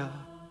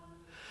할렐루야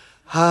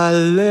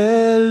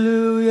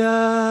할렐루야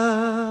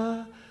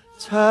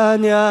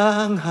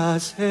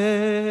찬양하세.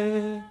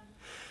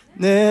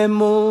 내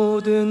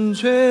모든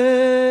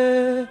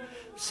죄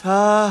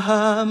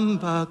사함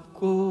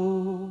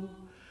받고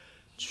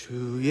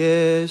주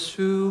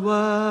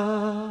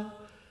예수와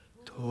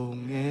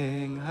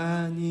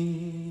동행하니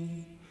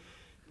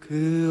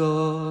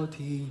그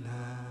어디나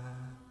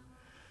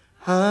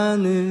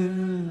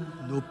하늘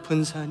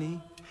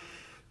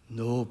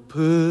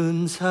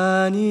높은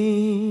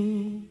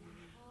산이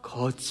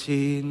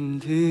거친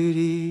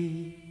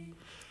들이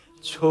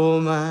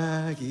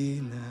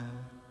조막이나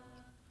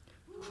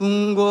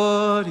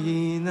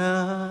궁궐이나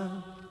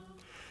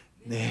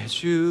내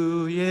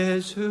주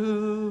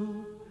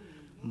예수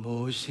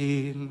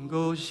모신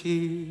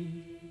곳이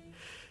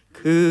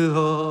그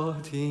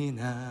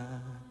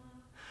어디나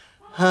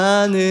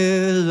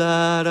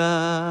하늘나라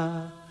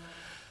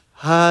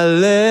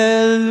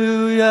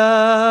할렐루야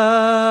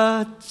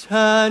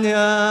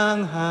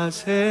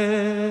찬양하세.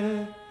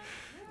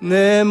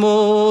 내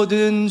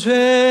모든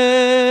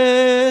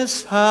죄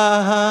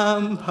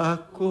사함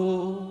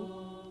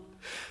받고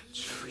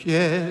주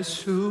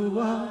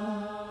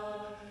예수와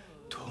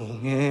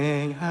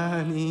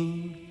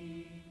동행하니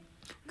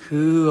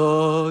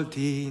그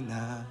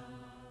어디나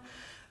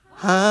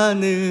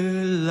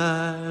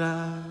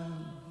하늘나라.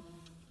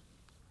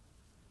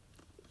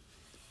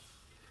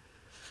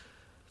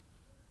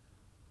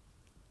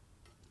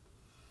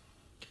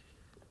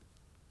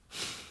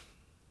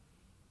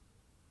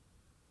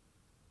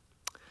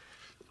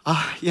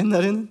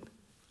 옛날에는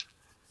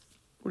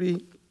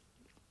우리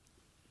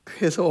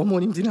교회에서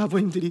어머님들이나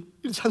아버님들이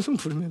이런 찬송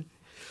부르면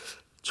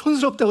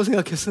촌스럽다고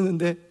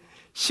생각했었는데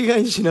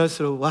시간이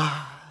지날수록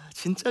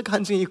진짜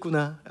간증이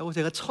있구나 라고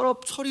제가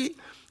철이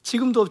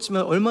지금도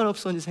없지만 얼마나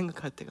없었는지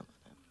생각할 때가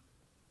많아요.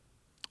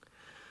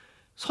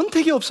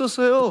 선택이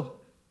없었어요.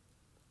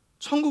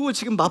 천국을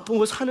지금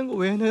맛보고 사는 거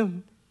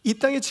외에는 이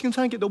땅에 지금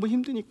사는 게 너무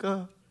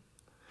힘드니까.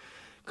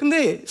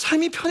 근데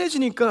삶이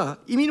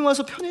편해지니까, 이민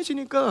와서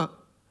편해지니까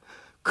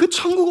그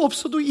천국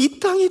없어도 이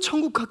땅이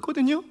천국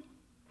같거든요.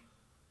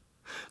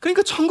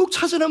 그러니까 천국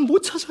찾으라면 못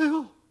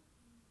찾아요.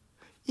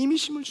 이미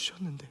힘을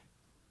주셨는데.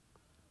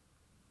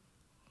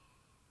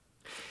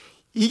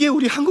 이게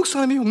우리 한국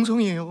사람의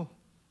영성이에요.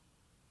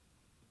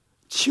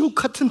 지옥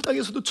같은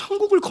땅에서도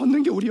천국을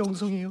걷는 게 우리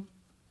영성이에요.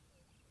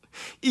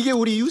 이게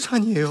우리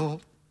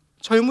유산이에요.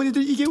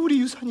 젊은이들, 이게 우리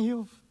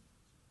유산이에요.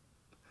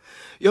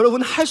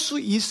 여러분, 할 수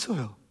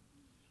있어요.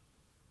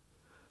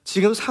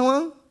 지금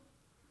상황,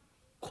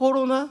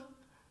 코로나,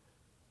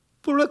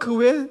 몰라 그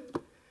외에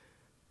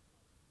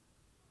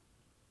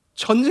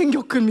전쟁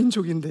겪은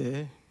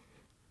민족인데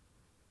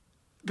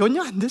몇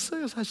년 안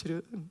됐어요,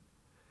 사실은.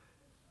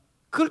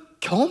 그걸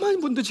경험한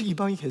분도 지금 이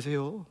방에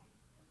계세요.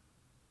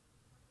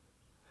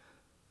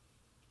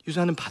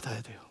 유산은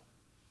받아야 돼요.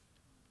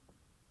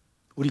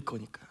 우리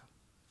거니까.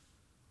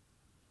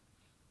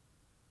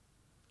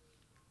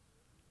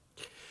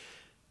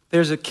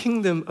 There's a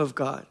kingdom of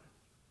God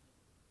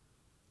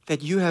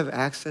that you have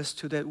access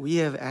to, that we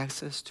have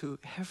access to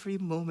every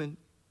moment.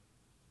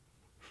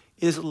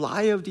 It is a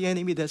lie of the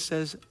enemy that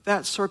says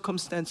that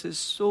circumstance is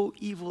so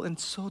evil and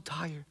so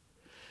dire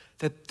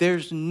that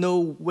there's no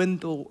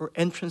window or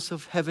entrance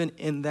of heaven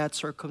in that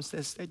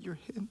circumstance that you're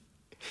in.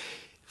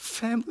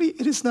 Family,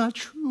 it is not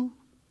true.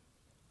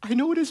 I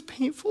know it is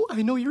painful.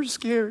 I know you're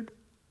scared.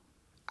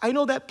 I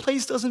know that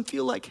place doesn't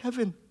feel like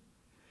heaven.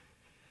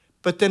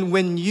 But then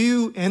when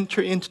you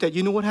enter into that,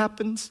 you know what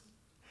happens?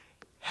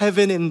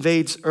 Heaven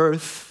invades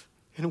earth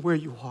and where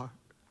you are.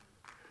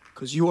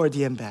 Because you are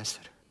the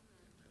ambassador.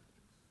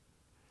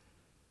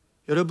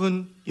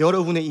 여러분,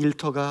 여러분의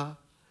일터가,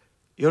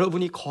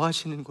 여러분이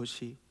거하시는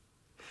곳이,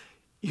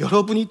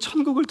 여러분이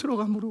천국을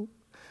들어감으로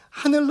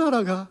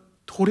하늘나라가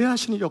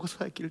도래하시는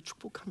역사이기를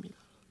축복합니다.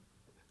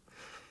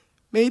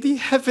 May the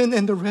heaven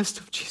and the rest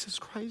of Jesus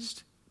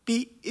Christ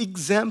be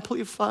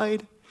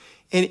exemplified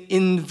and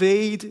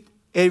invade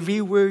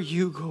everywhere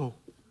you go.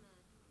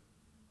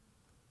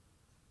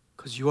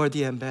 Because you are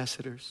the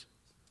ambassadors.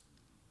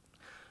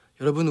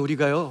 여러분,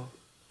 우리가요,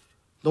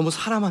 너무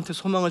사람한테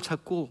소망을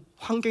찾고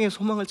환경에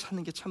소망을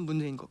찾는 게 참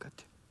문제인 것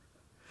같아요.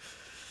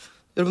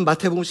 여러분,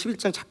 마태복음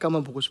 11장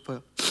잠깐만 보고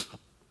싶어요.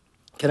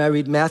 Can I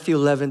read Matthew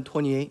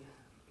 11:28?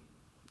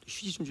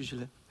 휴지 좀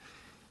주실래요?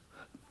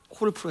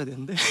 코를 풀어야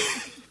되는데.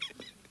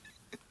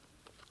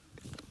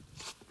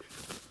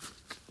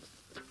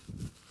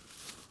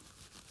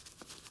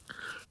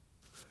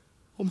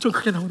 엄청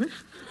크게 나오네.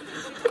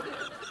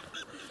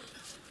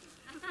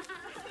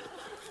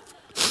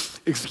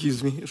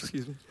 Excuse me.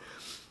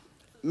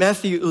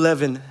 Matthew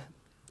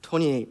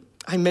 11:28.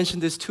 I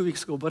mentioned this 2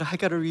 weeks ago, but I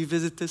got to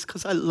revisit this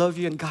because I love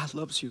you and God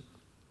loves you.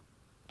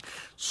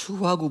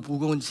 수고하고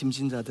무거운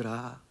짐진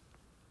자들아,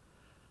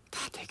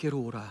 다 내게로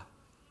오라.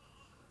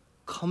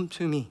 Come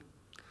to me,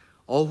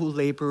 all who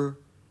labor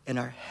and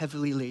are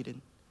heavily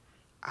laden.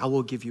 I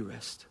will give you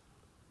rest.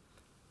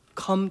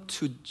 Come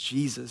to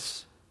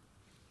Jesus.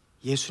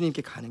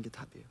 예수님께 가는 게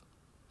답이에요.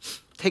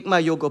 Take my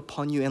yoke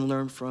upon you and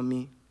learn from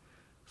me,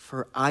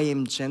 for I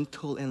am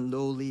gentle and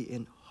lowly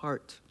in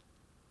heart.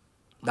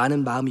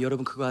 나는 마음이,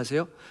 여러분 그거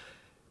아세요?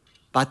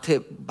 마태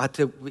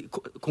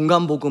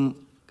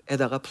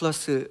공간복음에다가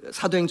플러스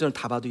사도행전을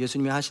다 봐도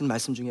예수님이 하신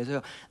말씀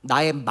중에서요,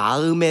 나의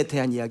마음에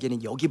대한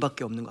이야기는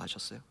여기밖에 없는 거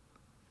아셨어요?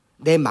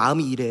 내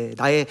마음이 이래,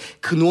 나의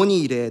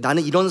근원이 이래,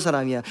 나는 이런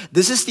사람이야.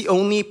 This is the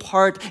only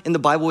part in the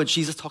Bible where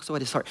Jesus talks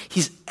about his heart,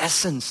 his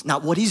essence,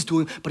 not what he's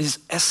doing, but his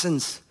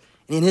essence.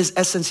 And in his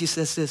essence he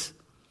says this,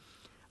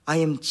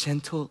 I am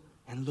gentle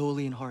and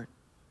lowly in heart.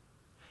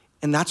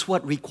 And that's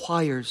what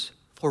requires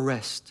for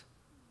rest.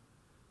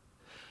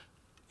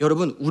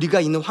 여러분,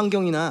 우리가 있는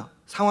환경이나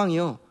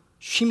상황이요,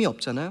 쉼이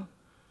없잖아요.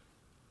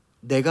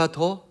 내가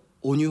더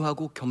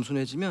온유하고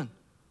겸손해지면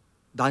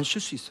난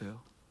쉴 수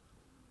있어요.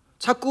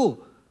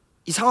 자꾸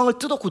이 상황을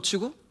뜯어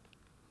고치고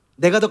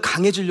내가 더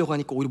강해지려고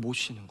하니까 오히려 못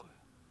쉬는 거예요.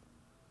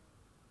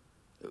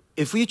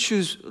 If we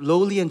choose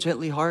lowly and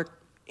gently heart,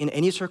 in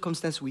any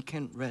circumstance we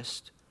can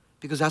rest.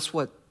 Because that's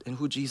what and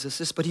who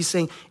Jesus is. But he's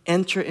saying,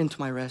 enter into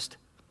my rest.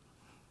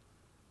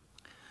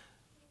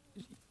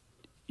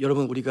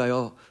 여러분,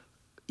 우리가요,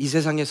 이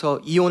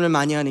세상에서 이혼을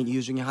많이 하는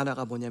이유 중에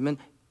하나가 뭐냐면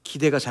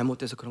기대가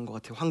잘못돼서 그런 것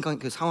같아요.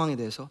 그 상황에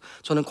대해서.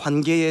 저는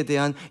관계에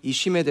대한 이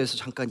쉼에 대해서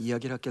잠깐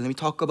이야기를 할게요. Let me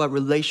talk about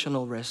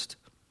relational rest.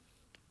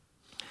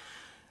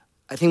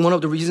 I think one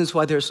of the reasons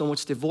why there's so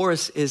much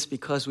divorce is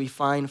because we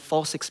find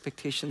false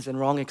expectations and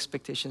wrong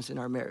expectations in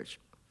our marriage.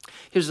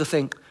 Here's the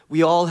thing.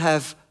 We all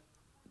have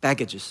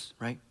baggages,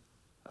 right?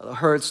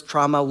 Hurts,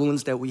 trauma,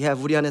 wounds that we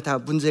have. 우리 안에 다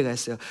문제가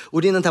있어요.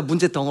 우리는 다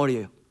문제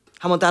덩어리예요.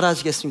 한번 따라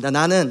하시겠습니다.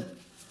 나는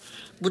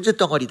문제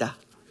덩어리다.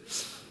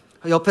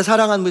 옆에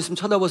사랑하는 분 있으면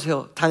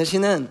쳐다보세요.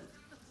 당신은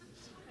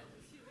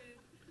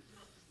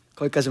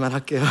거기까지만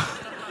할게요.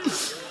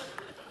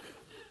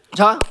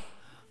 자,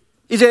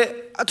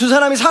 이제 두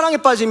사람이 사랑에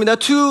빠집니다.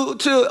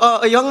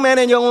 A young man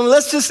and young woman.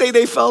 Let's just say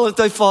they fall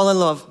in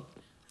love.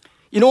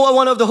 You know what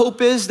one of the hope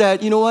is?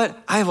 That, you know what?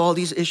 I have all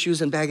these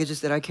issues and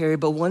baggages that I carry,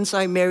 but once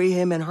I marry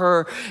him and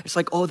her, it's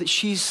like, oh,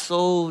 she's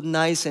so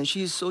nice and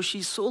she's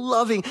so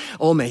loving.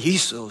 Oh man,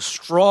 he's so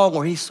strong,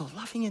 or he's so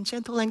loving and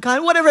gentle and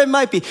kind, whatever it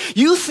might be.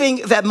 You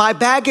think that my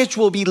baggage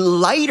will be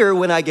lighter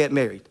when I get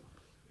married.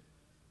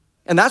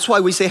 And that's why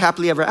we say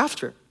happily ever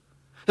after.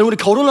 우리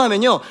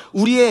결혼하면요,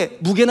 우리의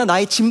무게나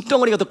나의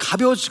짐덩어리가 더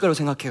가벼워질 거라고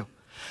생각해요.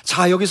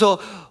 자, 여기서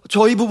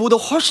저희 부부보다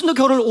훨씬 더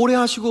결혼을 오래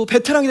하시고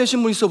베테랑이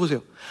되신 분 있어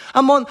보세요.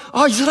 한번,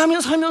 이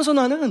사람이랑 살면서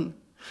나는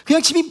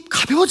그냥 짐이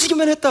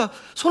가벼워지기만 했다.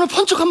 손을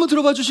번쩍 한번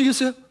들어봐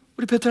주시겠어요?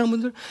 우리 베테랑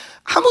분들.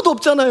 아무도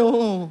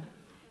없잖아요.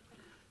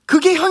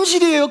 그게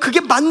현실이에요. 그게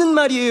맞는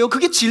말이에요.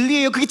 그게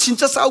진리예요. 그게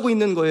진짜 싸우고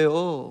있는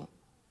거예요.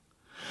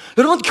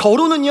 여러분,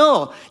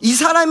 결혼은요, 이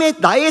사람의,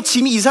 나의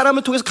짐이 이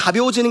사람을 통해서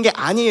가벼워지는 게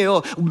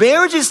아니에요.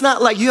 Marriage is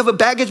not like you have a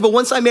baggage, but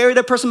once I marry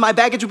that person, my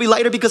baggage will be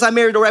lighter because I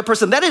married the right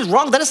person. That is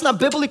wrong. That is not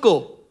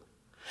biblical.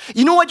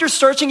 You know what you're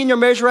searching in your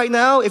marriage right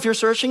now? If you're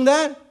searching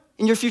that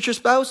in your future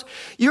spouse,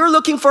 you're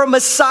looking for a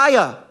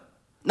Messiah,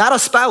 not a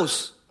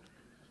spouse.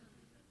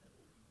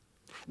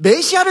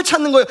 메시아를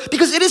찾는 거예요.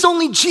 Because it is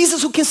only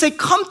Jesus who can say,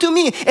 come to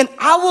me and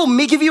I will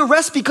give you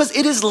rest because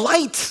it is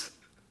light.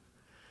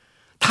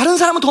 다른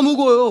사람은 더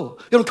무거워요.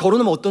 여러분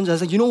결혼하면 어떤지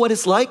아세요? You know what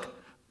it's like?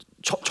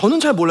 저는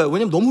잘 몰라요.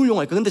 왜냐면 너무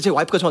훌륭하니까. 근데 제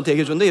와이프가 저한테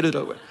얘기해 줬는데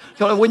이러더라고요.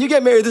 When you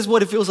get married, this is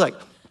what it feels like.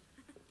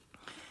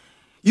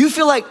 You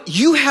feel like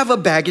you have a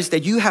baggage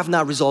that you have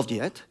not resolved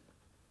yet.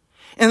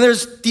 And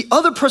there's the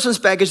other person's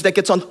baggage that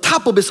gets on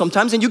top of it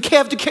sometimes, and you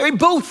have to carry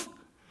both.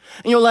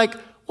 And you're like,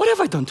 what have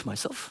I done to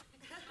myself?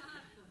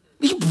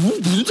 이게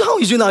무슨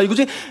상황이지? 나 이거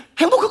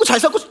행복하고 잘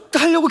살고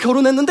하려고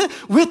결혼했는데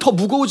왜 더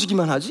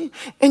무거워지기만 하지?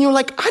 And you're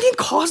like, I didn't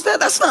cause that.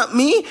 That's not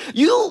me.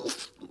 You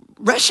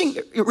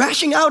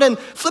rashing out and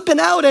flipping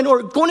out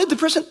or going into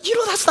depression. You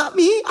know, that's not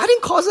me. I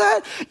didn't cause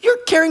that. You're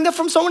carrying that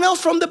from someone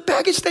else, from the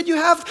baggage that you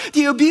have,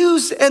 the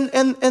abuse and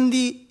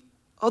the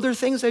other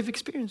things they've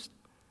experienced.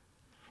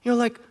 You're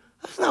like,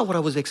 that's not what I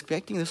was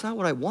expecting. That's not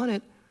what I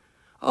wanted.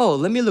 Oh,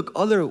 let me look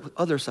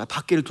other side.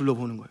 밖에를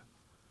둘러보는 거예요.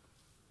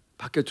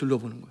 밖에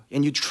둘러보는 거예요.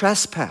 And you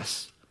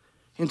trespass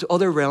into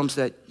other realms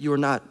that you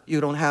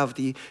don't have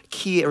the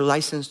key or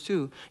license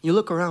to. You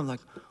look around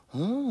like,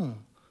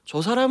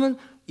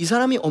 이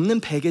사람이 없는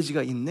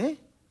배게지가 있네?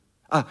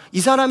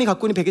 이 사람이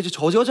갖고 있는 배게지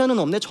저 여자는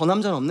없네? 저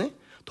남자는 없네?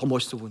 더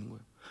멋있어 보이는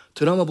거예요.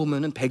 드라마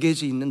보면은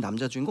배게지 있는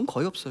남자 주인공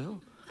거의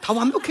없어요. 다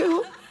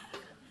완벽해요.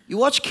 You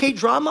watch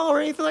K-drama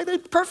or anything like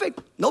that,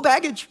 perfect. No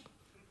baggage.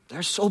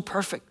 They're so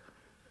perfect.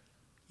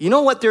 You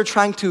know what they're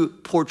trying to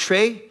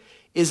portray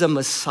is a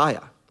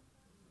Messiah,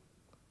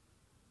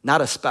 not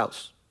a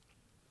spouse.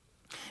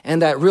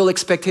 And that real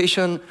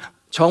expectation,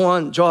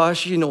 정원,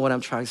 Josh, you know what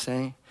I'm trying to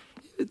say.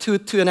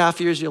 2.5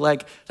 years, you're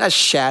like, that's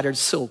shattered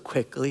so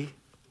quickly.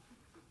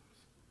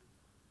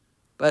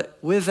 But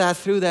with that,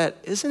 through that,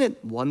 isn't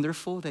it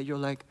wonderful that you're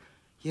like,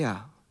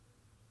 yeah.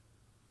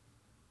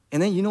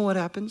 And then you know what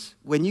happens?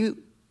 When you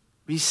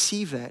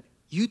receive that,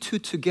 you two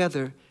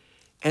together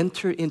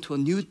enter into a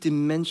new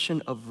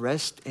dimension of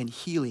rest and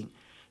healing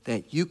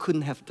that you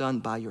couldn't have done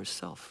by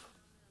yourself.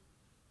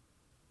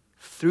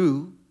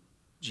 Through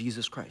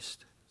Jesus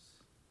Christ.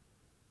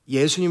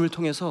 예수님을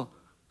통해서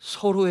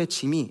서로의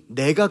짐이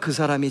내가 그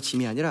사람의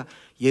짐이 아니라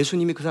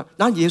예수님이 그 사람,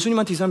 난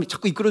예수님한테 이 사람이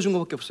자꾸 이끌어준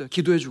것밖에 없어요.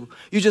 기도해주고.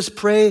 You just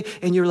pray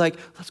and you're like,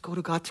 let's go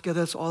to God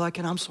together. That's all I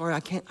can. I'm sorry. I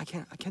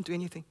can't do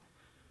anything.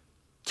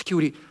 특히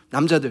우리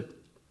남자들,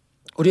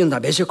 우리는 다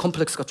메시아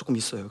컴플렉스가 조금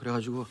있어요.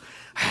 그래가지고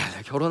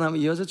내가 결혼하면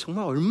이 여자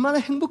정말 얼마나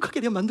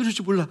행복하게 내가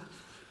만들어줄지 몰라.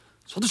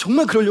 저도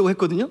정말 그러려고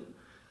했거든요.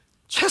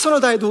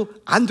 최선을 다해도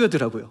안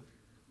되더라고요.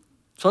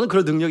 저는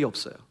그럴 능력이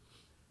없어요.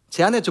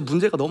 제 안에 저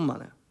문제가 너무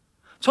많아요.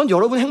 전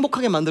여러분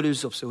행복하게 만들어줄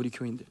수 없어요. 우리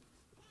교인들.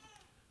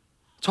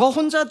 저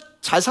혼자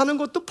잘 사는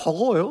것도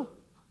버거워요.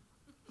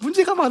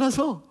 문제가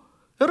많아서.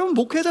 여러분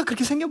목회자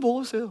그렇게 생겨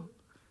먹었어요.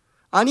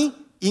 아니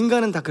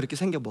인간은 다 그렇게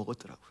생겨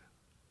먹었더라고요.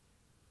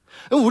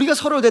 우리가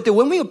서로 될 때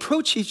when we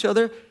approach each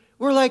other,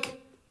 we're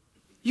like,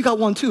 you got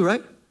one too,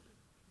 right?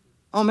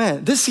 Oh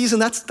man, this season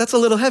that's a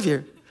little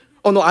heavier.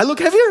 Oh no, I look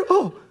heavier?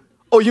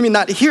 Oh, you mean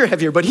not here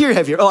heavier, but here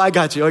heavier. Oh, I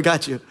got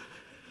you.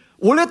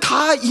 원래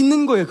다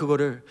있는 거예요,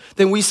 그거를.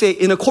 Then we say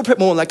in a corporate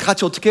moment, like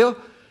같이 어떻게 해요?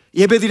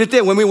 예배 드릴 때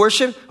when we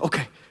worship,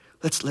 okay,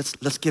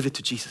 let's give it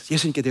to Jesus.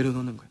 예수님께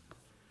내려놓는 거예요.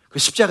 그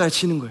십자가를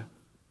치는 거예요.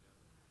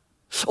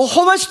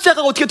 험한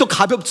십자가가 어떻게 더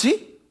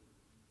가볍지?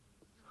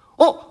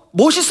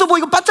 멋있어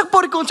보이고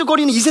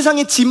반짝거리는 이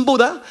세상의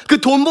짐보다,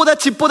 그 돈보다,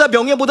 집보다,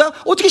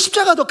 명예보다 어떻게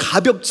십자가가 더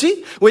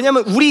가볍지?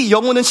 왜냐하면 우리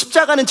영혼은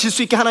십자가는 질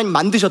수 있게 하나님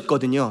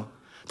만드셨거든요.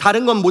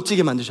 다른 건 못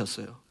지게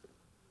만드셨어요.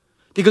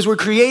 Because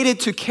we're created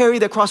to carry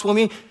the cross. When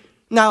we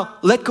now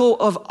let go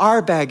of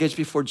our baggage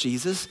before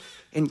Jesus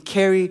and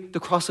carry the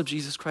cross of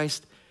Jesus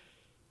Christ,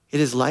 it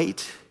is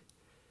light,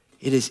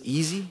 it is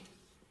easy,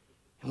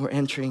 and we're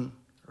entering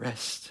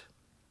rest.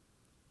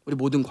 우리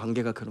모든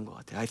관계가 그런 것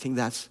같아요. I think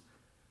that's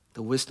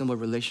the wisdom of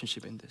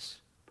relationship in this.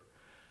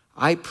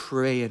 I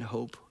pray and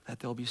hope that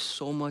there'll be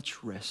so much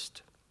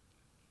rest.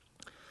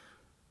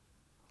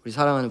 우리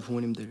사랑하는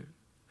부모님들,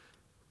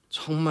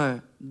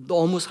 정말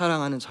너무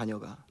사랑하는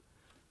자녀가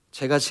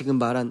제가 지금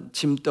말한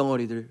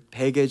짐덩어리들,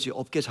 배게지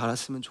없게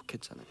자랐으면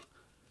좋겠잖아요.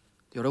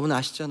 여러분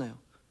아시잖아요.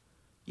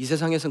 이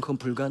세상에서는 그건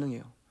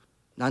불가능해요.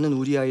 나는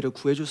우리 아이를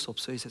구해줄 수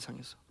없어요. 이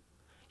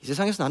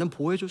세상에서 나는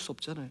보호해줄 수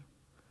없잖아요.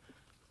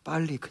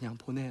 빨리 그냥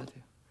보내야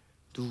돼요.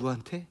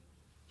 누구한테?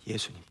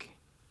 예수님께.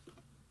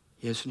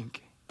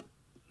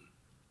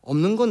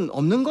 없는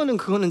거는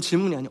그거는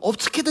질문이 아니에요.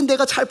 어떻게든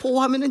내가 잘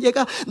보호하면은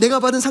얘가 내가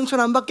받은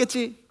상처를 안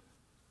받겠지.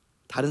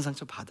 다른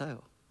상처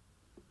받아요.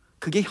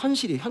 그게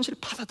현실이에요. 현실을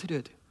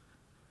받아들여야 돼요.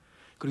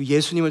 그리고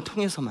예수님을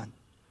통해서만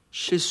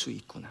쉴 수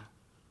있구나.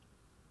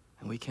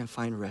 And we can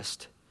find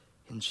rest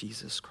in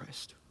Jesus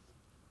Christ.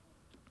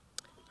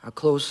 I'll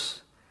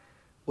close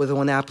with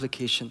one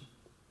application.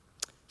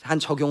 한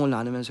적용을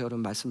나누면서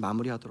여러분 말씀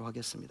마무리하도록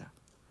하겠습니다.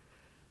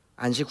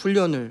 안식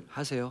훈련을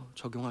하세요.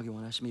 적용하기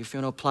원하시면. If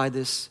you want to apply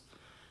this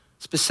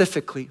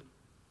specifically,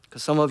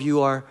 because some of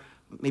you are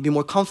maybe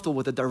more comfortable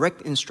with a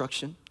direct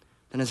instruction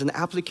than as an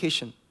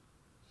application,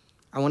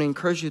 I want to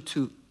encourage you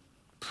to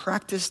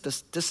practice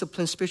this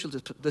discipline, spiritual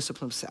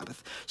discipline of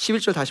Sabbath.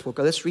 11절 다시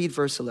볼까요? Let's read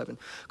verse 11.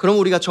 그럼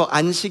우리가 저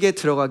안식에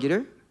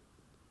들어가기를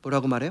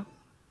뭐라고 말해요?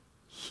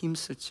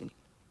 힘쓸지니.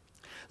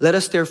 Let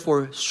us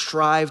therefore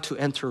strive to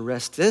enter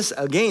rest. This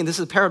is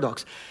a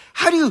paradox.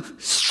 How do you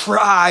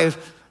strive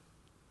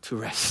to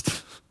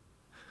rest?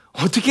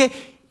 어떻게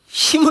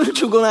힘을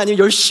주거나 아니면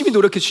열심히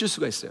노력해 쉴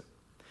수가 있어요?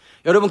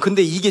 여러분,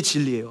 근데 이게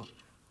진리예요.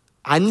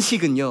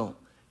 안식은요,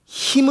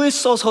 힘을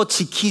써서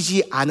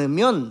지키지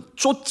않으면,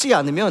 쫓지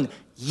않으면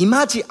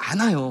임하지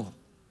않아요.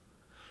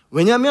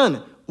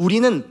 왜냐하면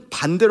우리는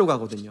반대로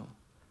가거든요.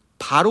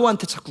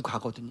 바로한테 자꾸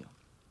가거든요.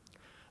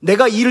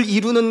 내가 일을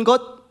이루는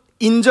것,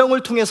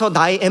 인정을 통해서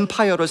나의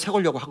엠파이어를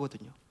세우려고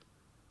하거든요.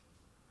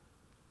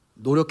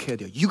 노력해야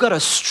돼요. You gotta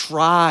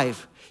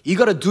strive. You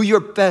gotta do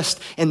your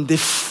best and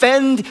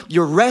defend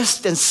your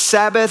rest and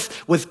Sabbath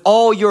with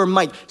all your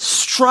might.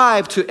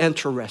 Strive to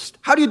enter rest.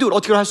 How do you do it?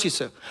 어떻게 할 수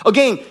있어요?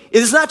 Again,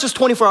 it is not just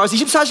 24 hours.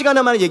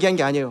 24시간만 얘기한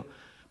게 아니에요.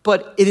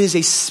 But it is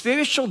a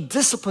spiritual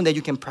discipline that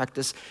you can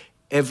practice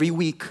every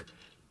week.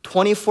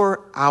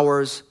 24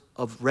 hours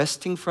of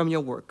resting from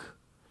your work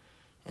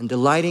and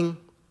delighting,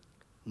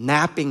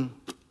 napping.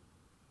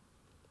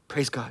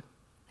 Praise God.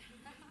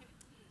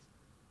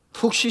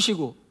 푹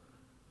쉬시고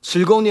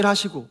즐거운 일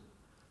하시고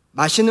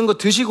맛있는 거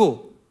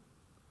드시고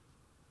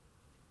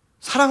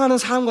사랑하는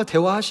사람과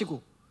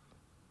대화하시고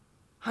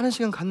하는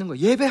시간 갖는 거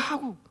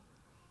예배하고.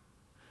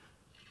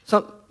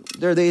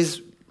 There are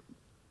days,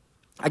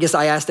 I guess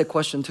I asked that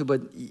question too,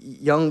 but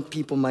young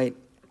people might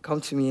come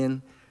to me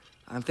and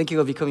I'm thinking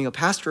of becoming a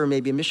pastor or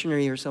maybe a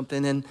missionary or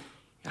something, and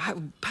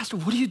Pastor,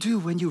 what do you do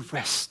when you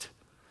rest?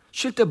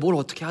 쉴 때 뭘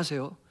어떻게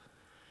하세요?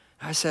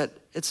 I said,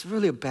 it's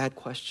really a bad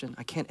question.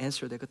 I can't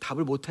answer that. 그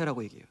답을 못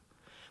해라고 얘기해요.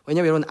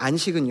 왜냐하면 여러분,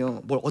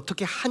 안식은요, 뭘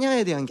어떻게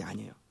하냐에 대한 게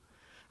아니에요.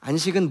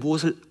 안식은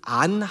무엇을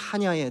안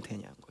하냐에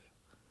대한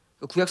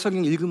거예요. 구약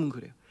성경 읽으면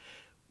그래요.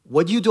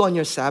 What do you do on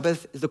your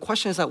Sabbath? The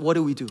question is not what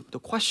do we do? The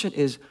question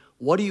is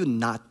what do you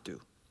not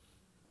do?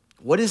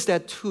 What is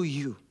that to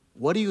you?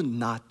 What do you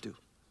not do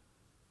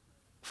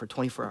for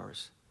 24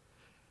 hours?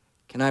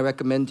 Can I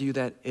recommend to you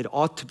that it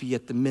ought to be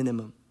at the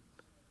minimum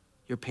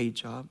your paid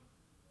job?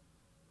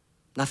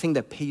 Nothing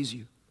that pays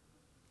you.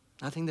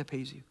 Nothing that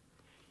pays you.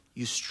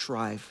 You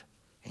strive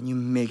and you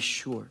make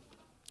sure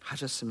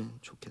하셨으면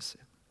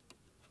좋겠어요.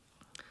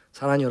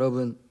 사랑하는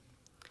여러분,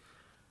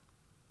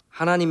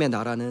 하나님의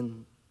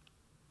나라는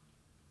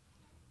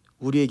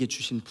우리에게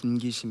주신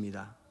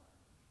분깃입니다.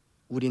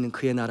 우리는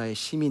그의 나라의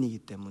시민이기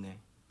때문에,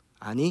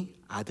 아니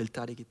아들,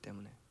 딸이기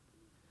때문에.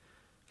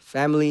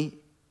 Family,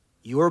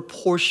 your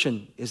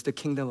portion is the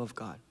kingdom of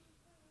God.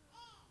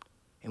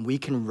 And we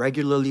can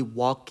regularly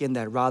walk in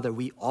that. Rather,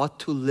 we ought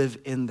to live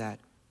in that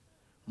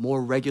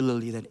more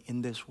regularly than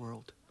in this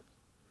world.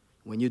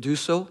 When you do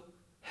so,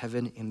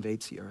 heaven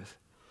invades the earth.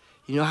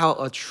 You know how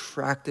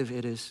attractive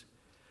it is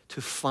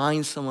to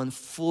find someone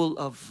full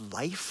of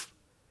life?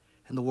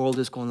 And the world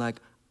is going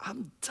like,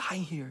 I'm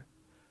dying here.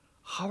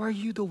 How are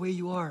you the way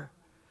you are?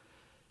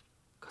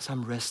 Because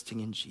I'm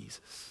resting in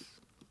Jesus.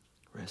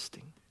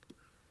 Resting.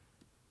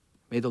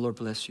 May the Lord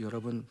bless you.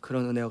 여러분,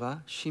 그런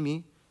은혜가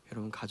심히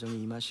여러분 가정에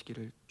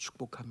임하시기를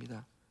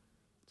축복합니다.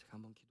 제가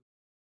한번 기도